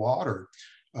springs of water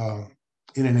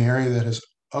in an area that has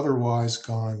otherwise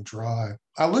gone dry.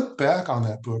 I looked back on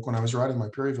that book when I was writing my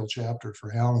Perryville chapter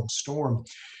for Howling Storm,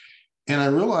 and I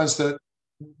realized that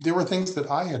there were things that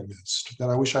I had missed that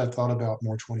I wish I had thought about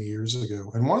more 20 years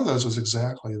ago. And one of those was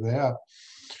exactly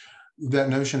that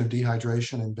notion of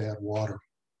dehydration and bad water.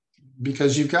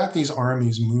 Because you've got these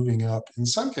armies moving up, in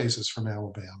some cases from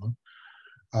Alabama,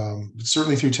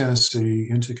 certainly through Tennessee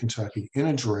into Kentucky in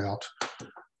a drought.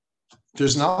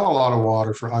 There's not a lot of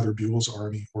water for either Buell's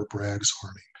army or Bragg's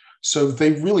army. So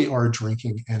they really are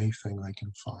drinking anything they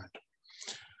can find,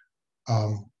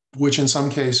 which in some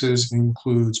cases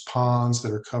includes ponds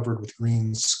that are covered with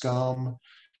green scum.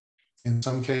 In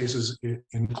some cases, it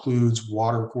includes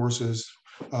water courses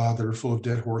that are full of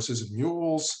dead horses and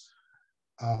mules.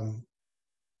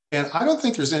 And I don't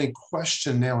think there's any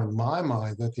question now in my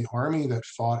mind that the army that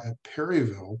fought at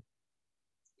Perryville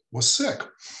was sick.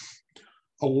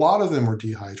 A lot of them were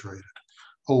dehydrated.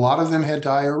 A lot of them had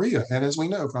diarrhea. And as we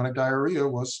know, chronic diarrhea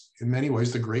was in many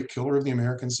ways the great killer of the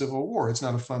American Civil War. It's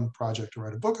not a fun project to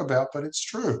write a book about, but it's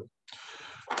true.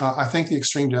 I think the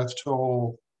extreme death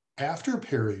toll after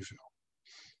Perryville,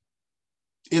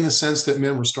 in the sense that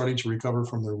men were starting to recover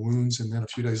from their wounds, and then a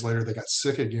few days later they got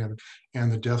sick again,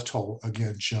 and the death toll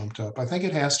again jumped up. I think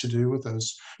it has to do with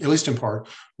those, at least in part,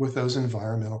 with those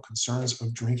environmental concerns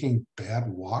of drinking bad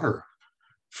water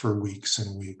for weeks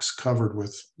and weeks, covered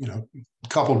with,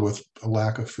 coupled with a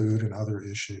lack of food and other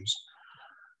issues.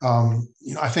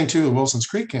 I think too, the Wilson's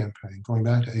Creek campaign, going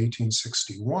back to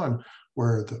 1861,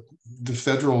 where the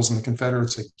Federals and the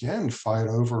Confederates again fight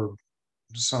over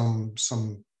some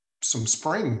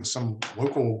springs, some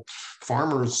local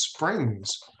farmers'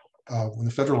 springs. When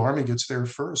the Federal Army gets there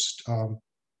first,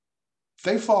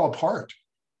 they fall apart.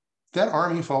 That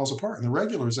army falls apart, and the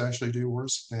regulars actually do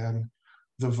worse than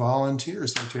the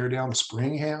volunteers. They tear down the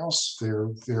spring house.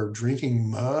 They're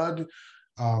drinking mud.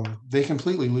 They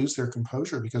completely lose their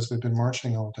composure because they've been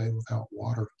marching all day without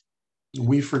water.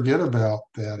 We forget about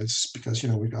that. It's because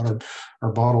we got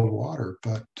our bottled water,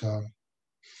 but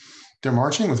they're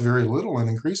marching with very little, and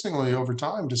increasingly over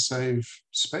time, to save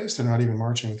space, they're not even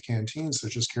marching with canteens. They're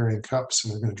just carrying cups,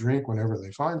 and they're going to drink whenever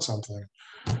they find something.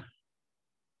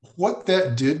 What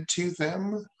that did to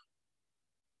them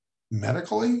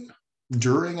medically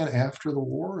during and after the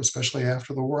war, especially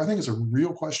after the war, I think is a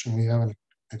real question we haven't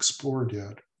explored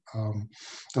yet.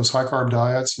 Those high carb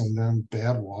diets and then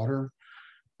bad water,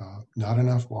 not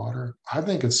enough water. I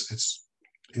think it's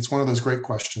one of those great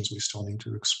questions we still need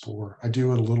to explore. I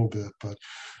do it a little bit, but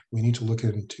we need to look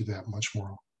into that much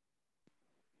more.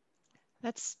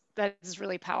 That is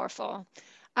really powerful.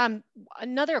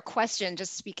 Another question,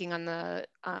 just speaking on the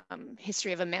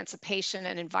history of emancipation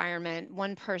and environment,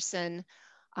 one person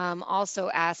also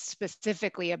asked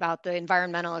specifically about the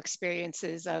environmental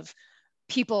experiences of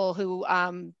people who,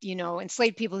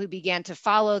 enslaved people who began to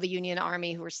follow the Union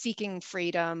Army, who were seeking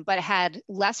freedom, but had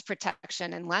less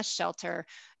protection and less shelter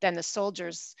than the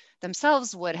soldiers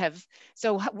themselves would have.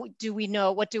 So what do we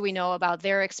know about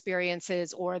their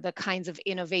experiences, or the kinds of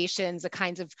innovations, the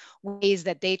kinds of ways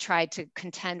that they tried to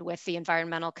contend with the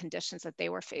environmental conditions that they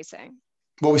were facing?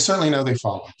 Well, we certainly know they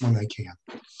follow when they can.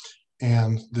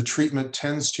 And the treatment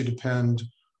tends to depend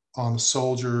on the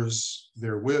soldiers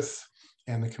they're with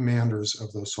and the commanders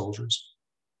of those soldiers.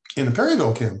 In the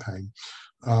Perryville campaign,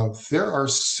 there are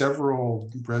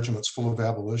several regiments full of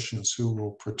abolitionists who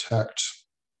will protect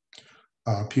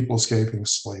people escaping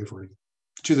slavery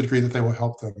to the degree that they will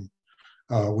help them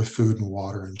with food and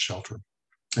water and shelter,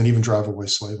 and even drive away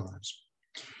slave owners.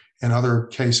 In other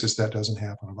cases, that doesn't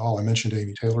happen at all. I mentioned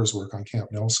Amy Taylor's work on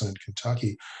Camp Nelson in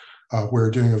Kentucky, where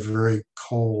during a very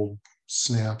cold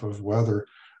snap of weather,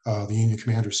 the Union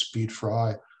commander, Speed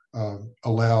Fry,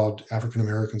 allowed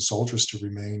African-American soldiers to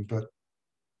remain, but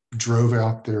drove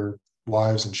out their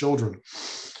wives and children,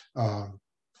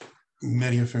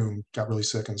 many of whom got really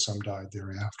sick and some died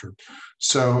thereafter.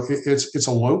 So it's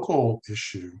a local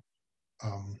issue,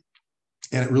 and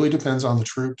it really depends on the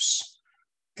troops,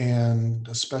 and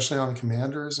especially on the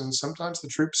commanders, and sometimes the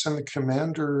troops and the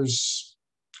commanders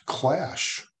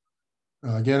clash.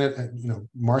 Again,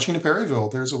 marching to Perryville,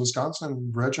 there's a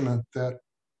Wisconsin regiment that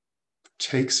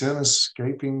takes in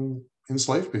escaping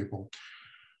enslaved people,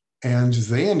 and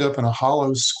they end up in a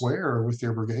hollow square with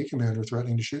their brigade commander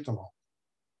threatening to shoot them all.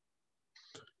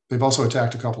 They've also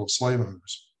attacked a couple of slave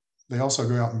owners. They also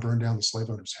go out and burn down the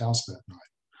slave owner's house that night.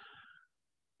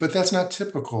 But that's not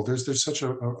typical. There's such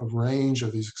a range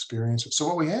of these experiences. So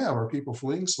what we have are people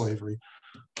fleeing slavery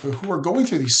who are going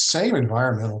through these same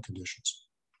environmental conditions.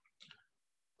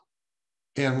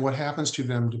 And what happens to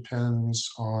them depends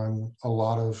on a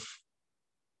lot of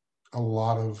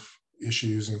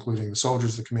issues, including the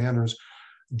soldiers, the commanders.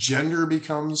 Gender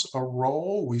becomes a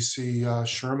role. We see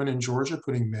Sherman in Georgia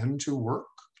putting men to work.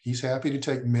 He's happy to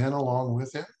take men along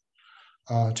with him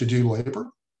to do labor,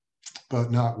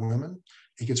 but not women.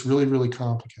 It gets really, really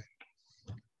complicated,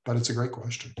 but it's a great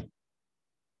question.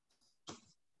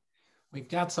 We've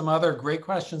got some other great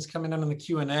questions coming in the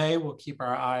Q&A. We'll keep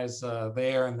our eyes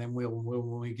there, and then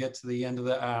when we get to the end of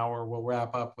the hour, we'll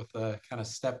wrap up with a kind of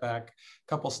step back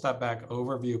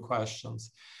overview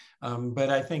questions. But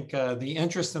I think the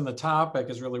interest in the topic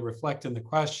is really reflected in the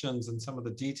questions and some of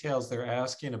the details they're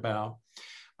asking about.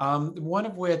 One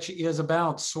of which is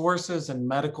about sources and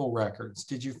medical records.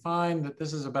 Did you find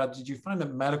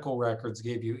that medical records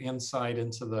gave you insight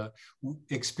into the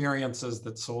experiences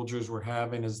that soldiers were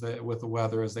having with the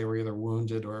weather as they were either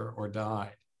wounded or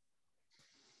died?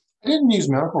 I didn't use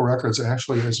medical records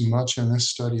actually as much in this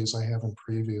study as I have in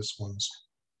previous ones.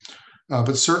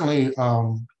 But certainly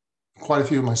quite a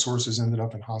few of my sources ended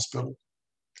up in hospital.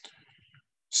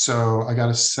 So I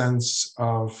got a sense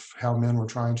of how men were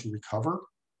trying to recover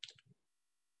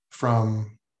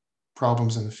from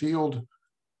problems in the field.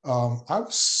 I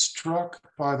was struck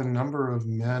by the number of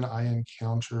men I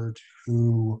encountered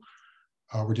who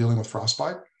were dealing with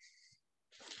frostbite,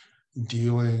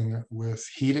 dealing with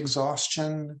heat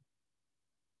exhaustion,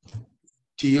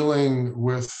 dealing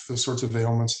with the sorts of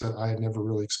ailments that I had never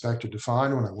really expected to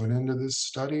find when I went into this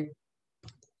study.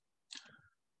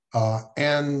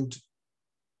 And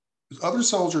other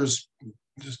soldiers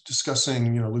just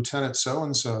discussing, Lieutenant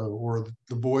so-and-so or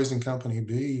the boys in Company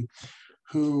B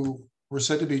who were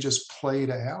said to be just played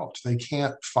out. They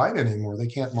can't fight anymore. They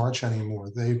can't march anymore.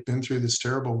 They've been through this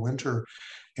terrible winter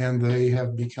and they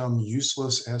have become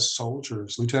useless as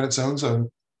soldiers. Lieutenant so-and-so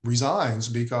resigns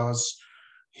because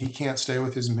he can't stay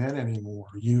with his men anymore.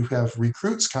 You have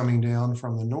recruits coming down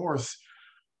from the north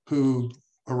who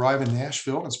arrive in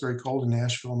Nashville, and it's very cold in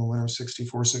Nashville in the winter of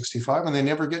 64, 65, and they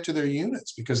never get to their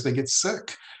units because they get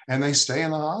sick and they stay in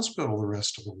the hospital the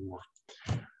rest of the war.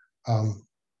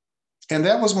 And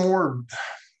that was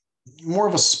more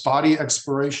of a spotty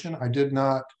exploration. I did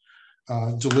not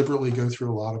deliberately go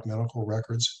through a lot of medical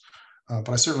records, but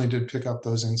I certainly did pick up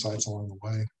those insights along the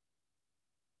way.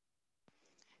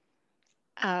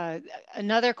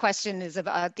 Another question is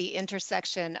about the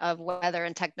intersection of weather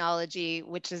and technology,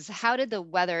 which is how did the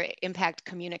weather impact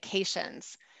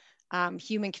communications?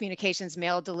 human communications,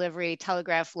 mail delivery,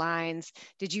 telegraph lines.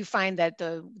 Did you find that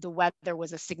the weather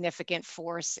was a significant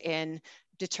force in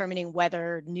determining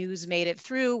whether news made it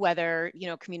through, whether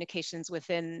communications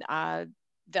within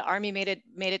the Army made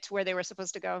it to where they were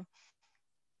supposed to go?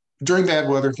 During bad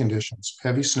weather conditions,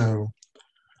 heavy snow,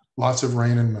 lots of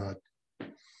rain and mud,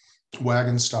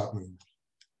 wagons stop moving,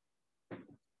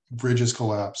 bridges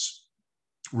collapse,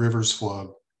 rivers flood.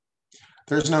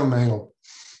 There's no mail.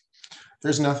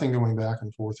 There's nothing going back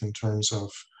and forth in terms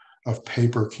of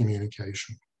paper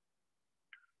communication.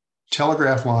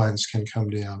 Telegraph lines can come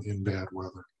down in bad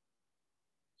weather.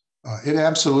 It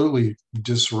absolutely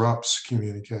disrupts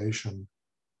communication.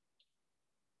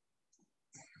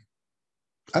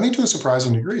 I think to a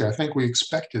surprising degree. I think we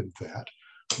expected that.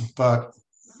 But,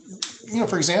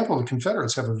 for example, the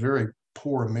Confederates have a very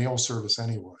poor mail service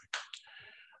anyway.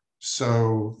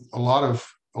 So a lot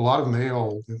of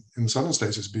mail in the southern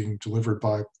states is being delivered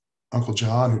by Uncle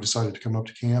John, who decided to come up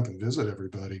to camp and visit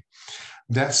everybody.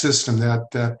 That system,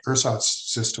 that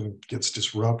ersatz system, gets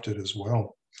disrupted as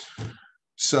well.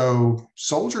 So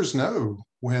soldiers know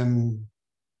when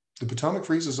the Potomac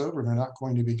freezes over, they're not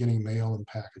going to be getting mail and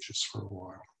packages for a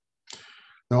while.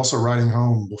 They're also riding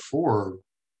home before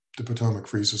the Potomac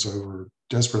freezes over,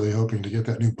 desperately hoping to get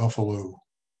that new buffalo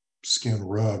skin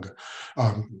rug,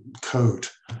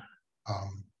 coat.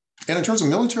 And in terms of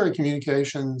military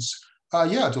communications,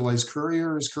 it delays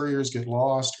couriers. Couriers get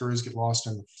lost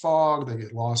in the fog. They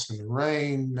get lost in the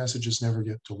rain. Messages never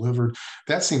get delivered.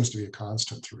 That seems to be a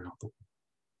constant throughout the war.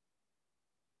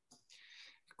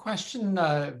 Question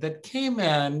that came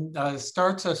in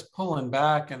starts us pulling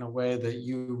back in a way that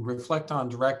you reflect on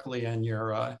directly in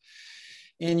your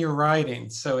writing.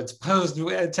 So it's posed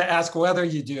to ask whether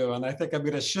you do, and I think I'm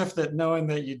going to shift it knowing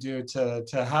that you do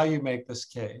to how you make this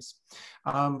case.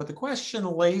 But the question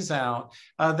lays out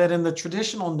that in the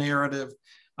traditional narrative,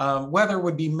 weather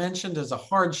would be mentioned as a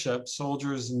hardship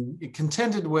soldiers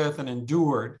contended with and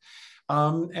endured.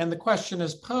 And the question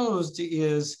is posed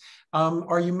is,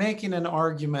 are you making an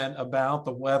argument about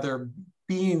the weather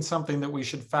being something that we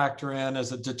should factor in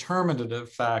as a determinative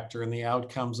factor in the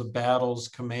outcomes of battles,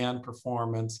 command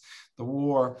performance, the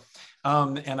war?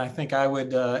 And I think I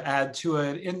would add to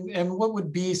it, and what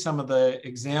would be some of the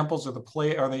examples or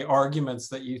the arguments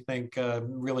that you think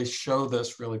really show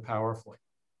this really powerfully?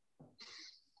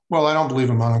 Well, I don't believe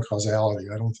in monocausality.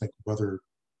 I don't think weather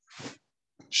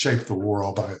shaped the war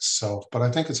all by itself, but I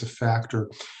think it's a factor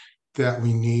that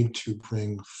we need to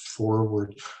bring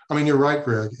forward. I mean, you're right,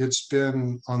 Greg. It's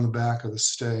been on the back of the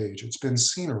stage. It's been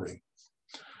scenery.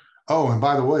 Oh, and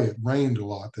by the way, it rained a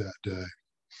lot that day.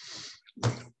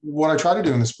 What I try to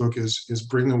do in this book is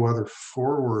bring the weather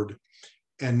forward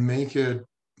and make it,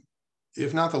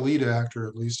 if not the lead actor,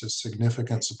 at least a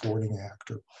significant supporting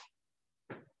actor.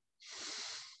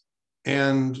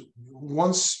 And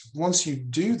once you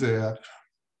do that,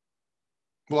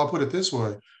 well, I'll put it this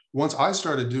way. Once I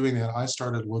started doing that, I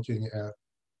started looking at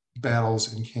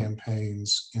battles and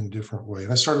campaigns in different ways.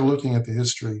 I started looking at the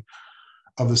history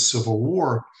of the Civil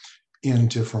War in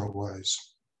different ways.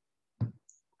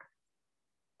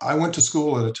 I went to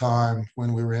school at a time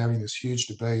when we were having this huge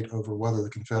debate over whether the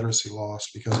Confederacy lost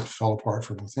because it fell apart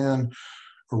from within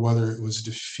or whether it was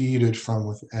defeated from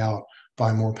without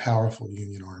by more powerful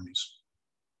Union armies.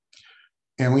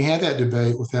 And we had that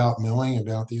debate without knowing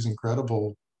about these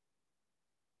incredible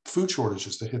food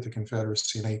shortages that hit the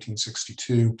Confederacy in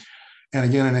 1862 and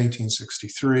again in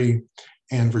 1863,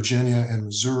 and Virginia and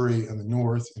Missouri in the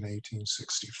North in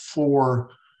 1864.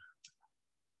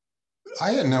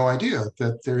 I had no idea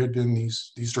that there had been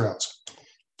these droughts.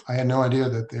 I had no idea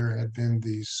that there had been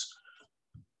these,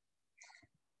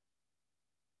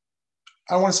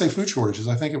 I don't want to say food shortages.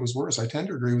 I think it was worse. I tend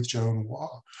to agree with Joan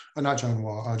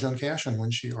Cashin when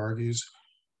she argues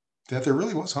that there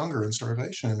really was hunger and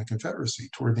starvation in the Confederacy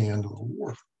toward the end of the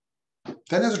war.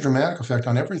 That has a dramatic effect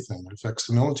on everything. It affects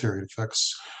the military, it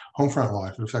affects home front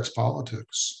life, it affects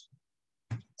politics.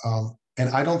 And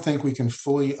I don't think we can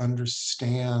fully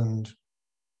understand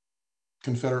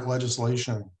Confederate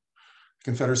legislation,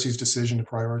 Confederacy's decision to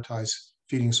prioritize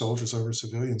feeding soldiers over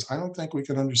civilians. I don't think we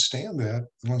can understand that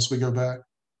unless we go back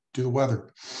to the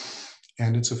weather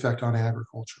and its effect on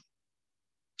agriculture.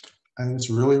 And it's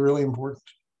really, really important.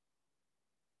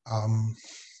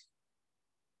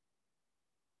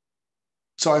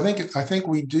 So I think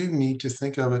we do need to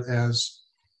think of it as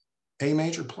a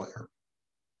major player,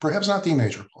 perhaps not the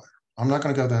major player. I'm not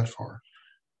going to go that far,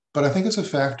 but I think it's a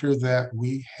factor that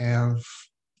we have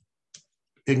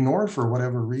ignored for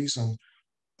whatever reason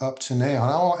up to now.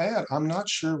 And I'll add, I'm not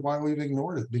sure why we've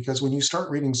ignored it, because when you start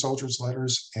reading soldiers'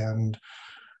 letters and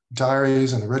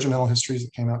diaries and the regimental histories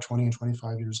that came out 20 and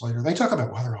 25 years later, they talk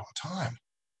about weather all the time.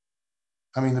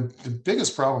 I mean, the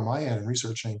biggest problem I had in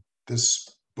researching this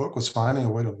book was finding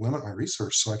a way to limit my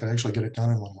research so I could actually get it done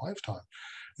in one lifetime.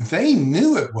 They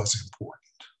knew it was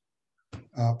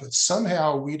important, but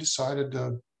somehow we decided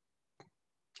to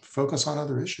focus on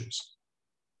other issues.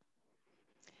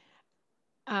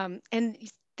 And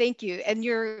thank you. And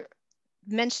you're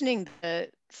mentioning the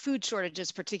food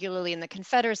shortages, particularly in the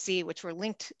Confederacy, which were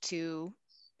linked to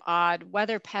odd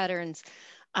weather patterns,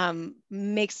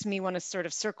 makes me want to sort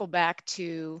of circle back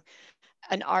to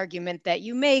an argument that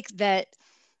you make that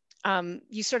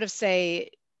you sort of say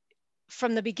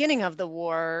from the beginning of the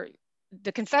war,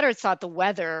 the Confederates thought the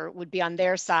weather would be on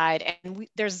their side. And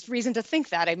there's reason to think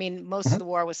that. I mean, most of the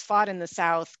war was fought in the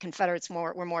South. Confederates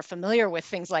were more familiar with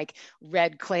things like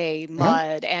red clay,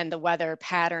 mud, and the weather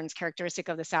patterns characteristic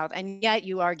of the South. And yet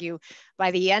you argue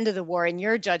by the end of the war, in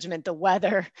your judgment, the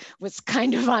weather was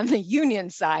kind of on the Union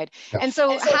side. Yeah. And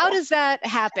so how does that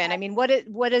happen? I mean, what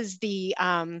is the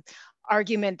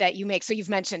argument that you make? So you've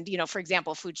mentioned, for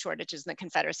example, food shortages in the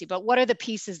Confederacy, but what are the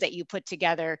pieces that you put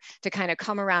together to kind of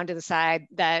come around to the side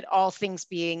that all things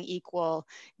being equal,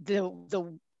 the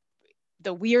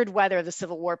weird weather of the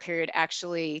Civil War period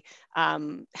actually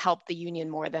helped the Union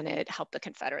more than it helped the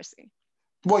Confederacy?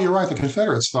 Well, you're right. The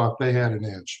Confederates thought they had an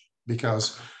edge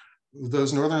because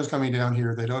those Northerners coming down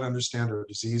here, they don't understand our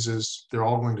diseases. They're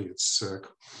all going to get sick.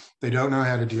 They don't know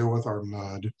how to deal with our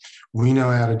mud. We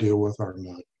know how to deal with our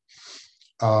mud.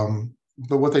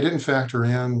 But what they didn't factor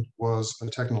in was a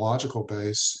technological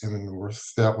base in the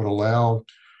North that would allow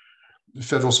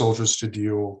federal soldiers to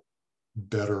deal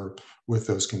better with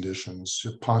those conditions.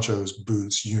 Ponchos,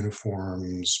 boots,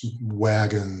 uniforms,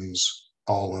 wagons,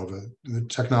 all of it. The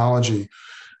technology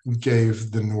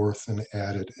gave the North an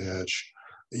added edge.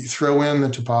 You throw in the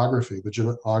topography, the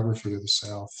geography of the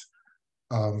South.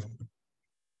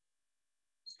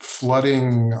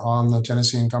 Flooding on the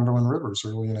Tennessee and Cumberland rivers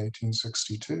early in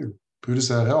 1862. Who does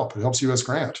that help? It helps U.S.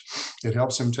 Grant. It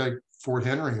helps him take Fort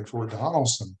Henry and Fort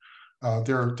Donelson.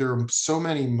 There are so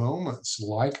many moments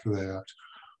like that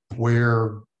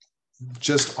where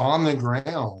just on the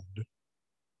ground,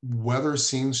 weather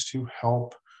seems to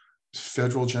help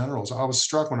federal generals. I was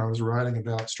struck when I was writing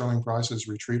about Sterling Price's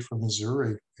retreat from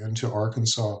Missouri into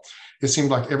Arkansas. It seemed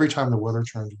like every time the weather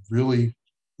turned really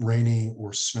rainy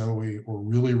or snowy or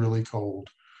really, really cold,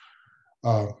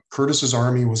 Curtis's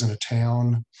army was in a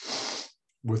town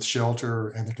with shelter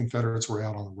and the Confederates were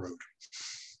out on the road.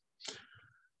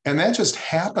 And that just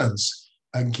happens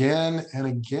again and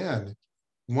again.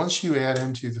 Once you add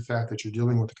into the fact that you're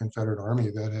dealing with a Confederate army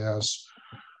that has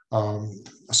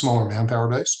a smaller manpower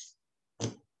base,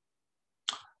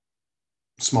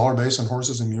 smaller base on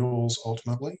horses and mules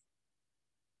ultimately,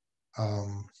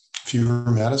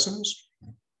 fewer medicines,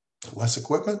 less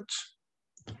equipment.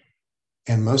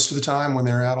 And most of the time when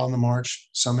they're out on the march,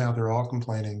 somehow they're all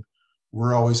complaining,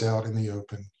 we're always out in the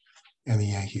open and the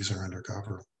Yankees are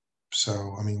undercover.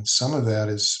 So, I mean, some of that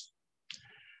is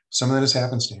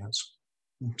happenstance.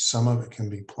 Some of it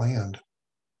can be planned.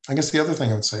 I guess the other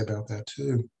thing I would say about that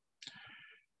too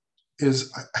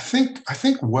is I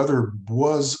think weather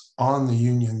was on the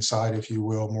Union side, if you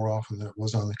will, more often than it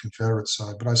was on the Confederate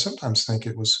side. But I sometimes think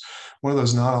it was one of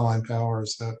those non-aligned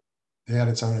powers that had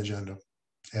its own agenda,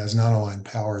 as non-aligned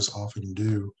powers often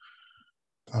do.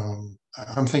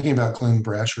 I'm thinking about Glenn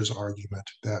Brasher's argument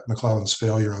that McClellan's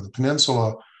failure on the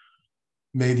peninsula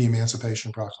made the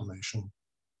Emancipation Proclamation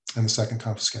and the Second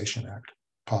Confiscation Act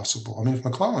possible. I mean, if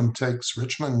McClellan takes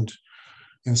Richmond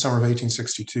in the summer of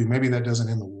 1862, maybe that doesn't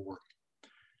end the war,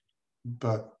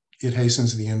 but it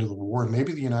hastens the end of the war. And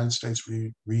maybe the United States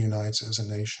reunites as a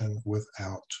nation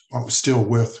still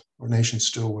with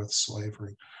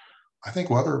slavery. I think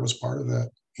weather was part of that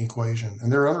equation.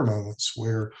 And there are other moments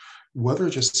where weather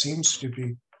just seems to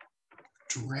be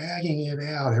dragging it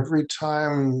out. Every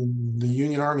time the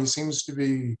Union Army seems to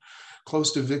be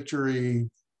close to victory,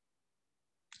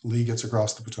 Lee gets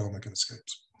across the Potomac and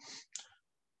escapes.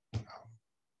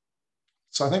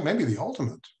 So I think maybe the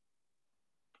ultimate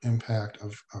impact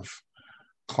of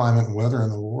climate and weather in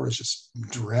the war is just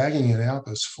dragging it out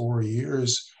those 4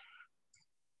 years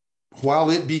while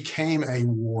it became a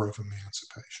war of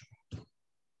emancipation.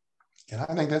 And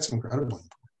I think that's incredibly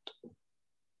important.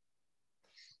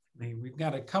 We've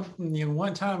got a couple,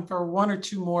 one time for one or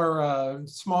two more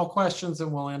small questions,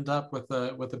 and we'll end up with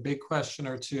a big question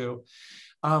or two.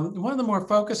 One of the more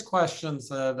focused questions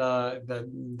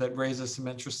that raises some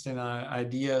interesting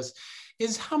ideas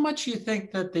is how much you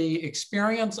think that the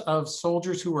experience of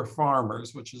soldiers who were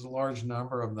farmers, which is a large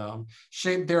number of them,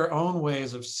 shaped their own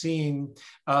ways of seeing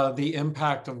the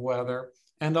impact of weather,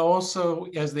 and also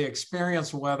as they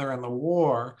experienced weather in the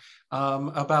war,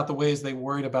 about the ways they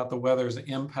worried about the weather's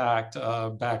impact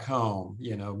back home,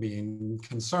 being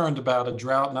concerned about a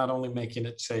drought, not only making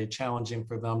it, say, challenging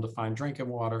for them to find drinking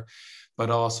water, but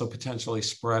also potentially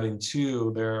spreading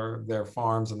to their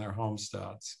farms and their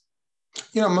homesteads.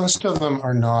 Most of them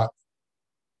are not,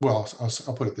 well,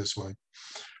 I'll put it this way.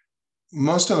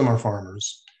 Most of them are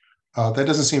farmers. That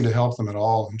doesn't seem to help them at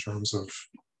all in terms of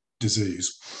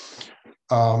disease.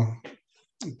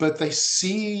 But they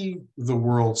see the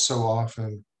world so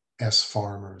often as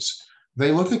farmers.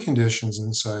 They look at conditions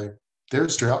and say,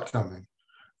 there's drought coming.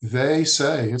 They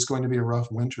say it's going to be a rough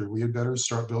winter. We had better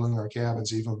start building our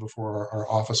cabins even before our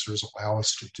officers allow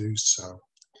us to do so.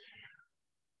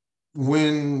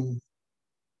 When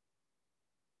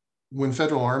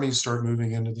federal armies start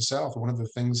moving into the South, one of the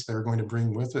things they're going to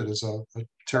bring with it is a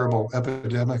terrible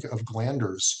epidemic of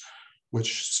glanders,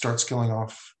 which starts killing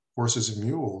off horses and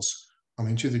mules. I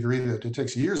mean, to the degree that it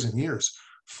takes years and years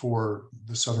for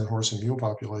the Southern horse and mule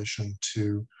population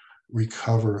to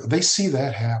recover. They see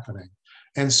that happening.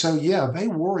 And so, yeah, they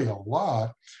worry a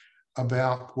lot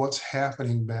about what's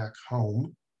happening back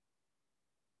home.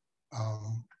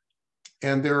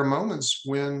 And there are moments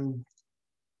when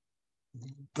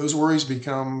those worries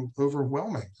become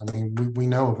overwhelming. I mean, we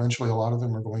know eventually a lot of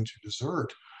them are going to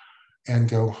desert and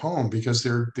go home because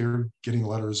they're getting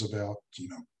letters about,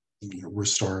 we're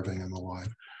starving and the like.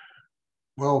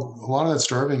 Well, a lot of that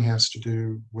starving has to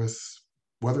do with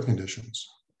weather conditions.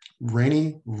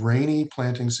 Rainy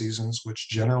planting seasons, which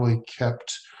generally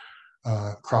kept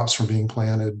crops from being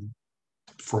planted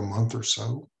for a month or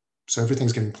so. So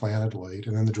everything's getting planted late,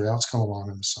 and then the droughts come along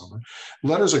in the summer.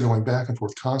 Letters are going back and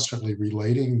forth constantly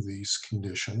relating these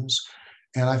conditions.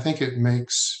 And I think it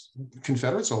makes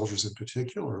Confederate soldiers in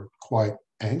particular quite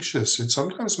anxious. It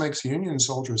sometimes makes Union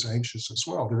soldiers anxious as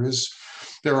well.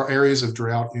 There are areas of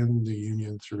drought in the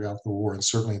Union throughout the war, and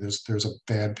certainly there's a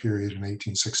bad period in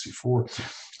 1864.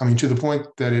 I mean, to the point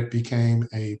that it became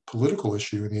a political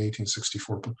issue in the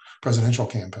 1864 presidential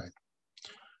campaign.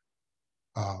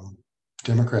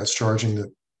 Democrats charging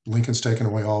that Lincoln's taken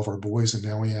away all of our boys and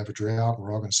now we have a drought and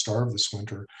we're all going to starve this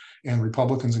winter. And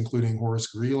Republicans, including Horace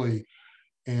Greeley,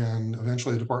 and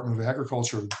eventually the Department of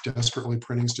Agriculture, desperately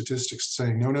printing statistics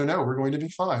saying, no, we're going to be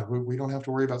fine. We don't have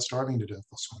to worry about starving to death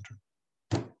this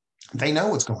winter. They know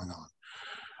what's going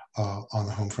on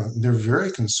the home front. They're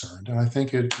very concerned. And I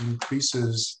think it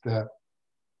increases that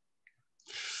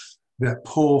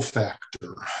pull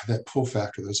factor.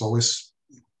 There's always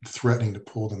threatening to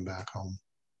pull them back home.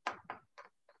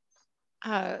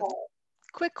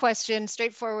 Quick question,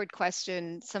 straightforward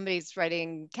question. Somebody's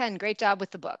writing, Ken, great job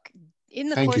with the book. In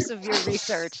the Thank course you. of your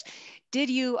research, did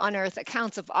you unearth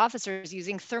accounts of officers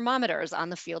using thermometers on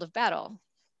the field of battle?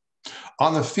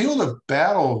 On the field of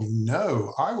battle,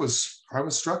 no. I was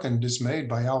struck and dismayed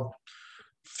by how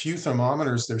few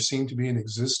thermometers there seemed to be in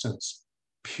existence,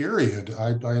 period.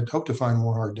 I had hoped to find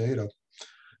more hard data,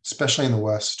 especially in the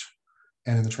West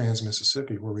and in the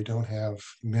Trans-Mississippi, where we don't have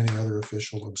many other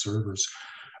official observers.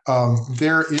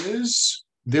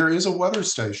 There is a weather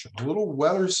station, a little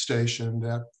weather station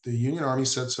that the Union Army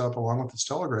sets up along with its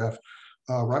telegraph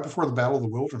right before the Battle of the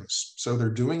Wilderness. So they're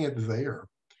doing it there.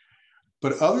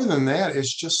 But other than that,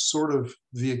 it's just sort of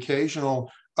the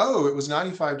occasional, oh, it was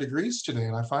 95 degrees today.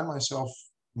 And I find myself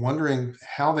wondering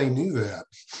how they knew that.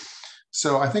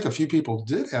 So I think a few people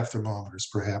did have thermometers,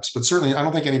 perhaps, but certainly I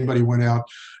don't think anybody went out,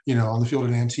 on the field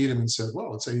at Antietam and said,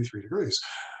 well, it's 83 degrees.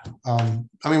 I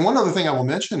mean, one other thing I will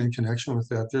mention in connection with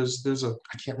that, there's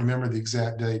I can't remember the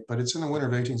exact date, but it's in the winter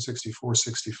of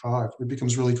 1864-65. It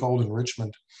becomes really cold in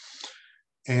Richmond.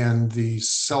 And the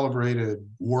celebrated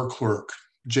war clerk,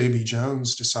 J.B.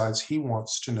 Jones, decides he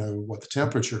wants to know what the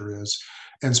temperature is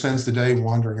and spends the day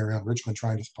wandering around Richmond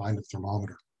trying to find a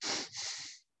thermometer.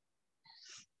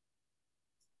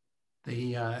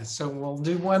 So we'll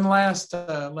do one last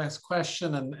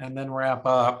question and then wrap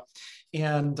up.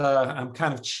 And I'm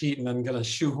kind of cheating. I'm going to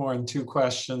shoehorn two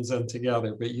questions in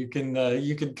together, but you can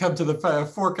come to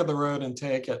the fork of the road and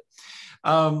take it.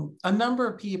 A number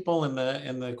of people in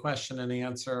the question and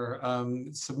answer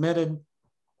submitted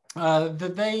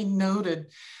that they noted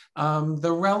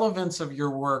the relevance of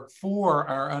your work for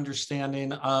our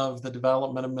understanding of the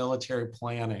development of military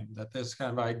planning, that this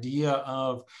kind of idea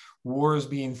of wars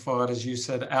being fought, as you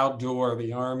said, outdoor,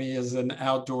 the Army is an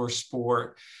outdoor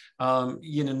sport,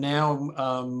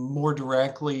 now more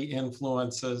directly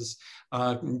influences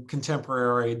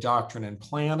contemporary doctrine and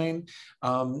planning.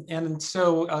 And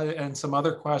some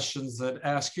other questions that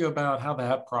ask you about how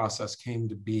that process came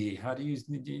to be. How does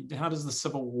the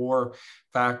Civil War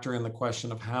factor in the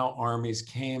question of how armies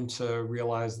came to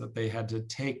realize that they had to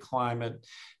take climate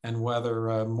and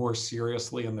weather more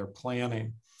seriously in their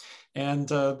planning? And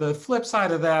the flip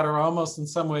side of that, or almost in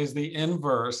some ways the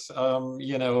inverse,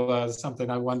 something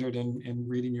I wondered in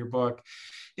reading your book,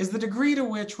 is the degree to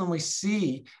which when we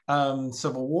see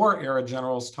Civil War era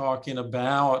generals talking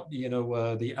about,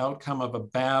 the outcome of a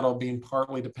battle being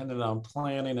partly dependent on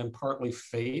planning and partly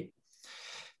fate,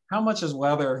 how much is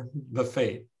weather the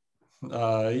fate?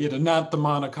 Not the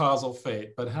monocausal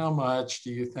fate, but how much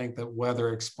do you think that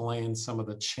weather explains some of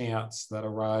the chance that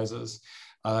arises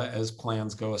as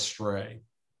plans go astray?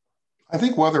 I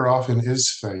think weather often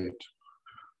is fate.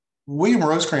 William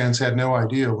Rosecrans had no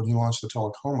idea when he launched the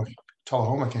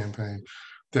Tullahoma campaign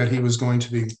that he was going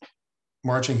to be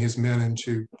marching his men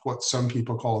into what some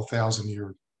people call a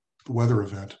 1,000-year weather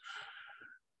event.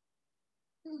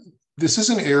 This is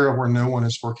an era where no one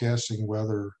is forecasting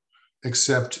weather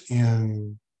except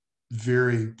in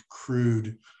very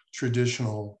crude,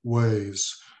 traditional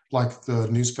ways, like the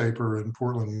newspaper in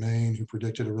Portland, Maine, who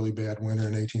predicted a really bad winter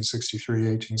in 1863,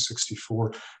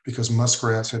 1864, because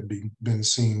muskrats had been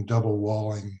seen double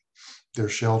walling their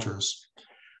shelters.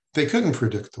 They couldn't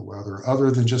predict the weather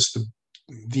other than just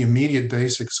the immediate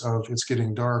basics of it's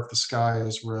getting dark, the sky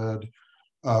is red,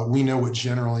 we know what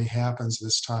generally happens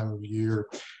this time of year,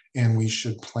 and we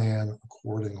should plan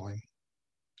accordingly.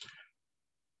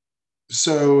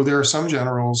 So there are some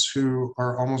generals who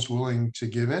are almost willing to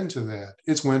give in to that.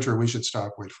 It's winter, we should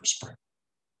stop, wait for spring.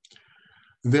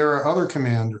 There are other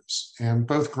commanders, and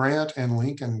both Grant and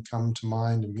Lincoln come to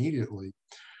mind immediately,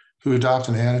 who adopt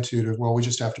an attitude of, well, we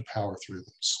just have to power through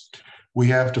this. We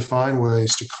have to find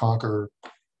ways to conquer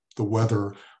the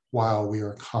weather while we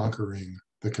are conquering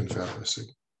the Confederacy.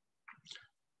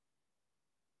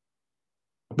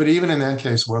 But even in that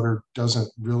case, weather doesn't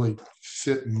really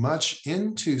fit much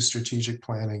into strategic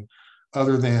planning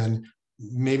other than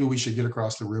maybe we should get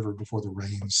across the river before the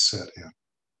rains set in.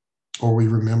 Or we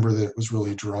remember that it was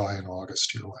really dry in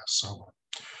August here last summer.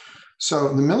 So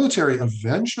the military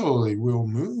eventually will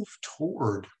move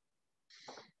toward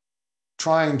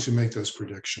trying to make those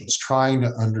predictions, trying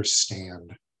to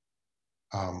understand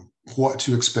what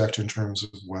to expect in terms of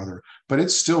weather. But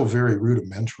it's still very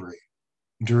rudimentary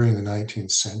during the 19th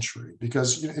century,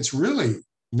 because it's really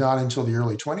not until the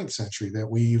early 20th century that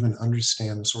we even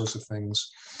understand the sorts of things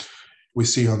we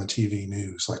see on the TV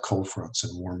news, like cold fronts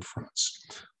and warm fronts.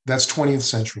 That's 20th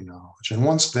century knowledge. And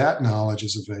once that knowledge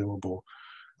is available,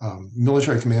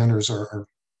 military commanders are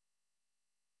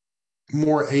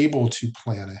more able to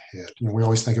plan ahead. We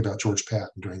always think about George Patton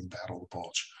during the Battle of the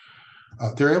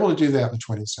Bulge. They're able to do that in the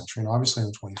 20th century and obviously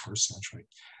in the 21st century.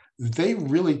 They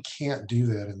really can't do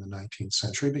that in the 19th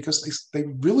century because they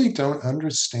really don't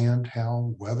understand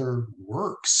how weather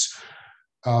works.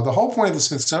 The whole point of the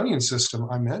Smithsonian system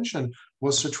I mentioned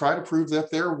was to try to prove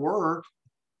that there were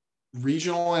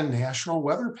regional and national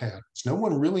weather patterns. No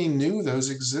one really knew those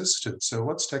existed. So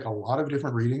let's take a lot of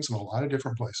different readings in a lot of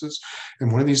different places.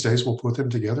 And one of these days we'll put them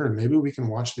together and maybe we can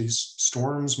watch these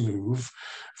storms move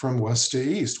from west to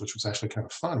east, which was actually kind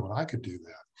of fun when I could do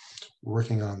that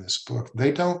working on this book.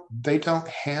 They don't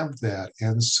have that.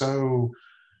 And so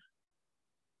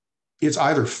it's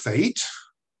either fate,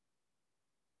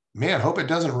 man, hope it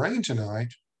doesn't rain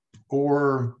tonight,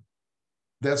 or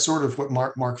that's sort of what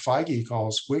Mark Feige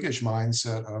calls Whiggish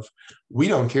mindset of, we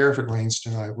don't care if it rains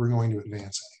tonight, we're going to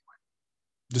advance anyway,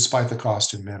 despite the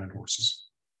cost in men and horses.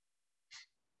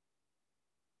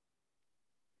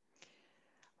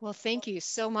 Well, thank you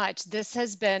so much. This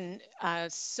has been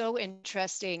so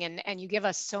interesting, and you give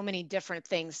us so many different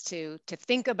things to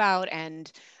think about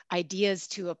and ideas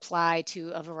to apply to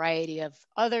a variety of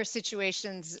other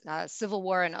situations, Civil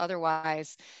War and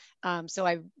otherwise. So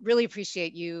I really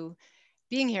appreciate you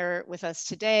being here with us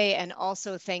today, and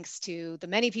also thanks to the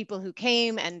many people who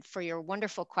came and for your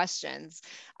wonderful questions.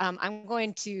 I'm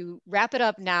going to wrap it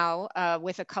up now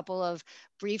with a couple of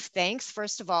brief thanks.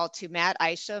 First of all, to Matt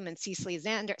Isham and Cecily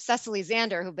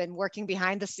Zander, who've been working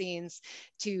behind the scenes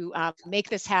to make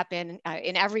this happen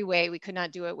in every way. We could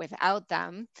not do it without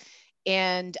them.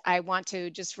 And I want to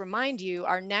just remind you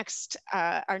our next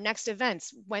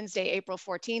events, Wednesday, April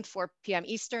 14th, 4 p.m.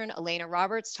 Eastern, Elena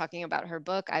Roberts talking about her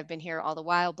book, I've Been Here All the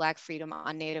While, Black Freedom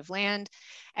on Native Land.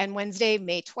 And Wednesday,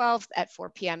 May 12th at 4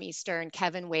 p.m. Eastern,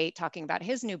 Kevin Waite talking about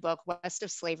his new book, West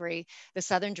of Slavery, The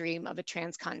Southern Dream of a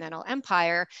Transcontinental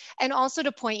Empire. And also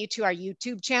to point you to our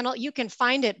YouTube channel. You can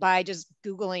find it by just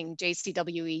Googling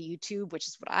JCWE YouTube, which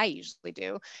is what I usually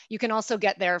do. You can also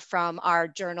get there from our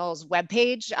journal's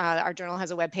webpage. Our journal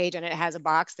has a webpage and it has a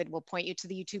box that will point you to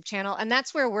the YouTube channel. And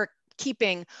that's where we're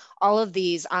keeping all of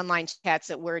these online chats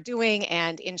that we're doing,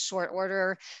 and in short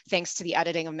order, thanks to the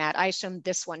editing of Matt Isham,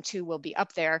 this one too will be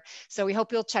up there. So we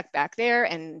hope you'll check back there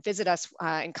and visit us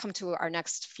and come to our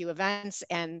next few events.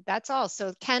 And that's all.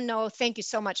 So Ken Noe, thank you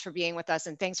so much for being with us,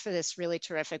 and thanks for this really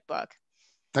terrific book.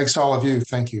 Thanks to all of you.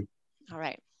 Thank you. All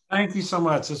right. Thank you so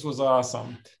much. This was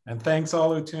awesome. And thanks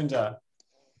all who tuned in.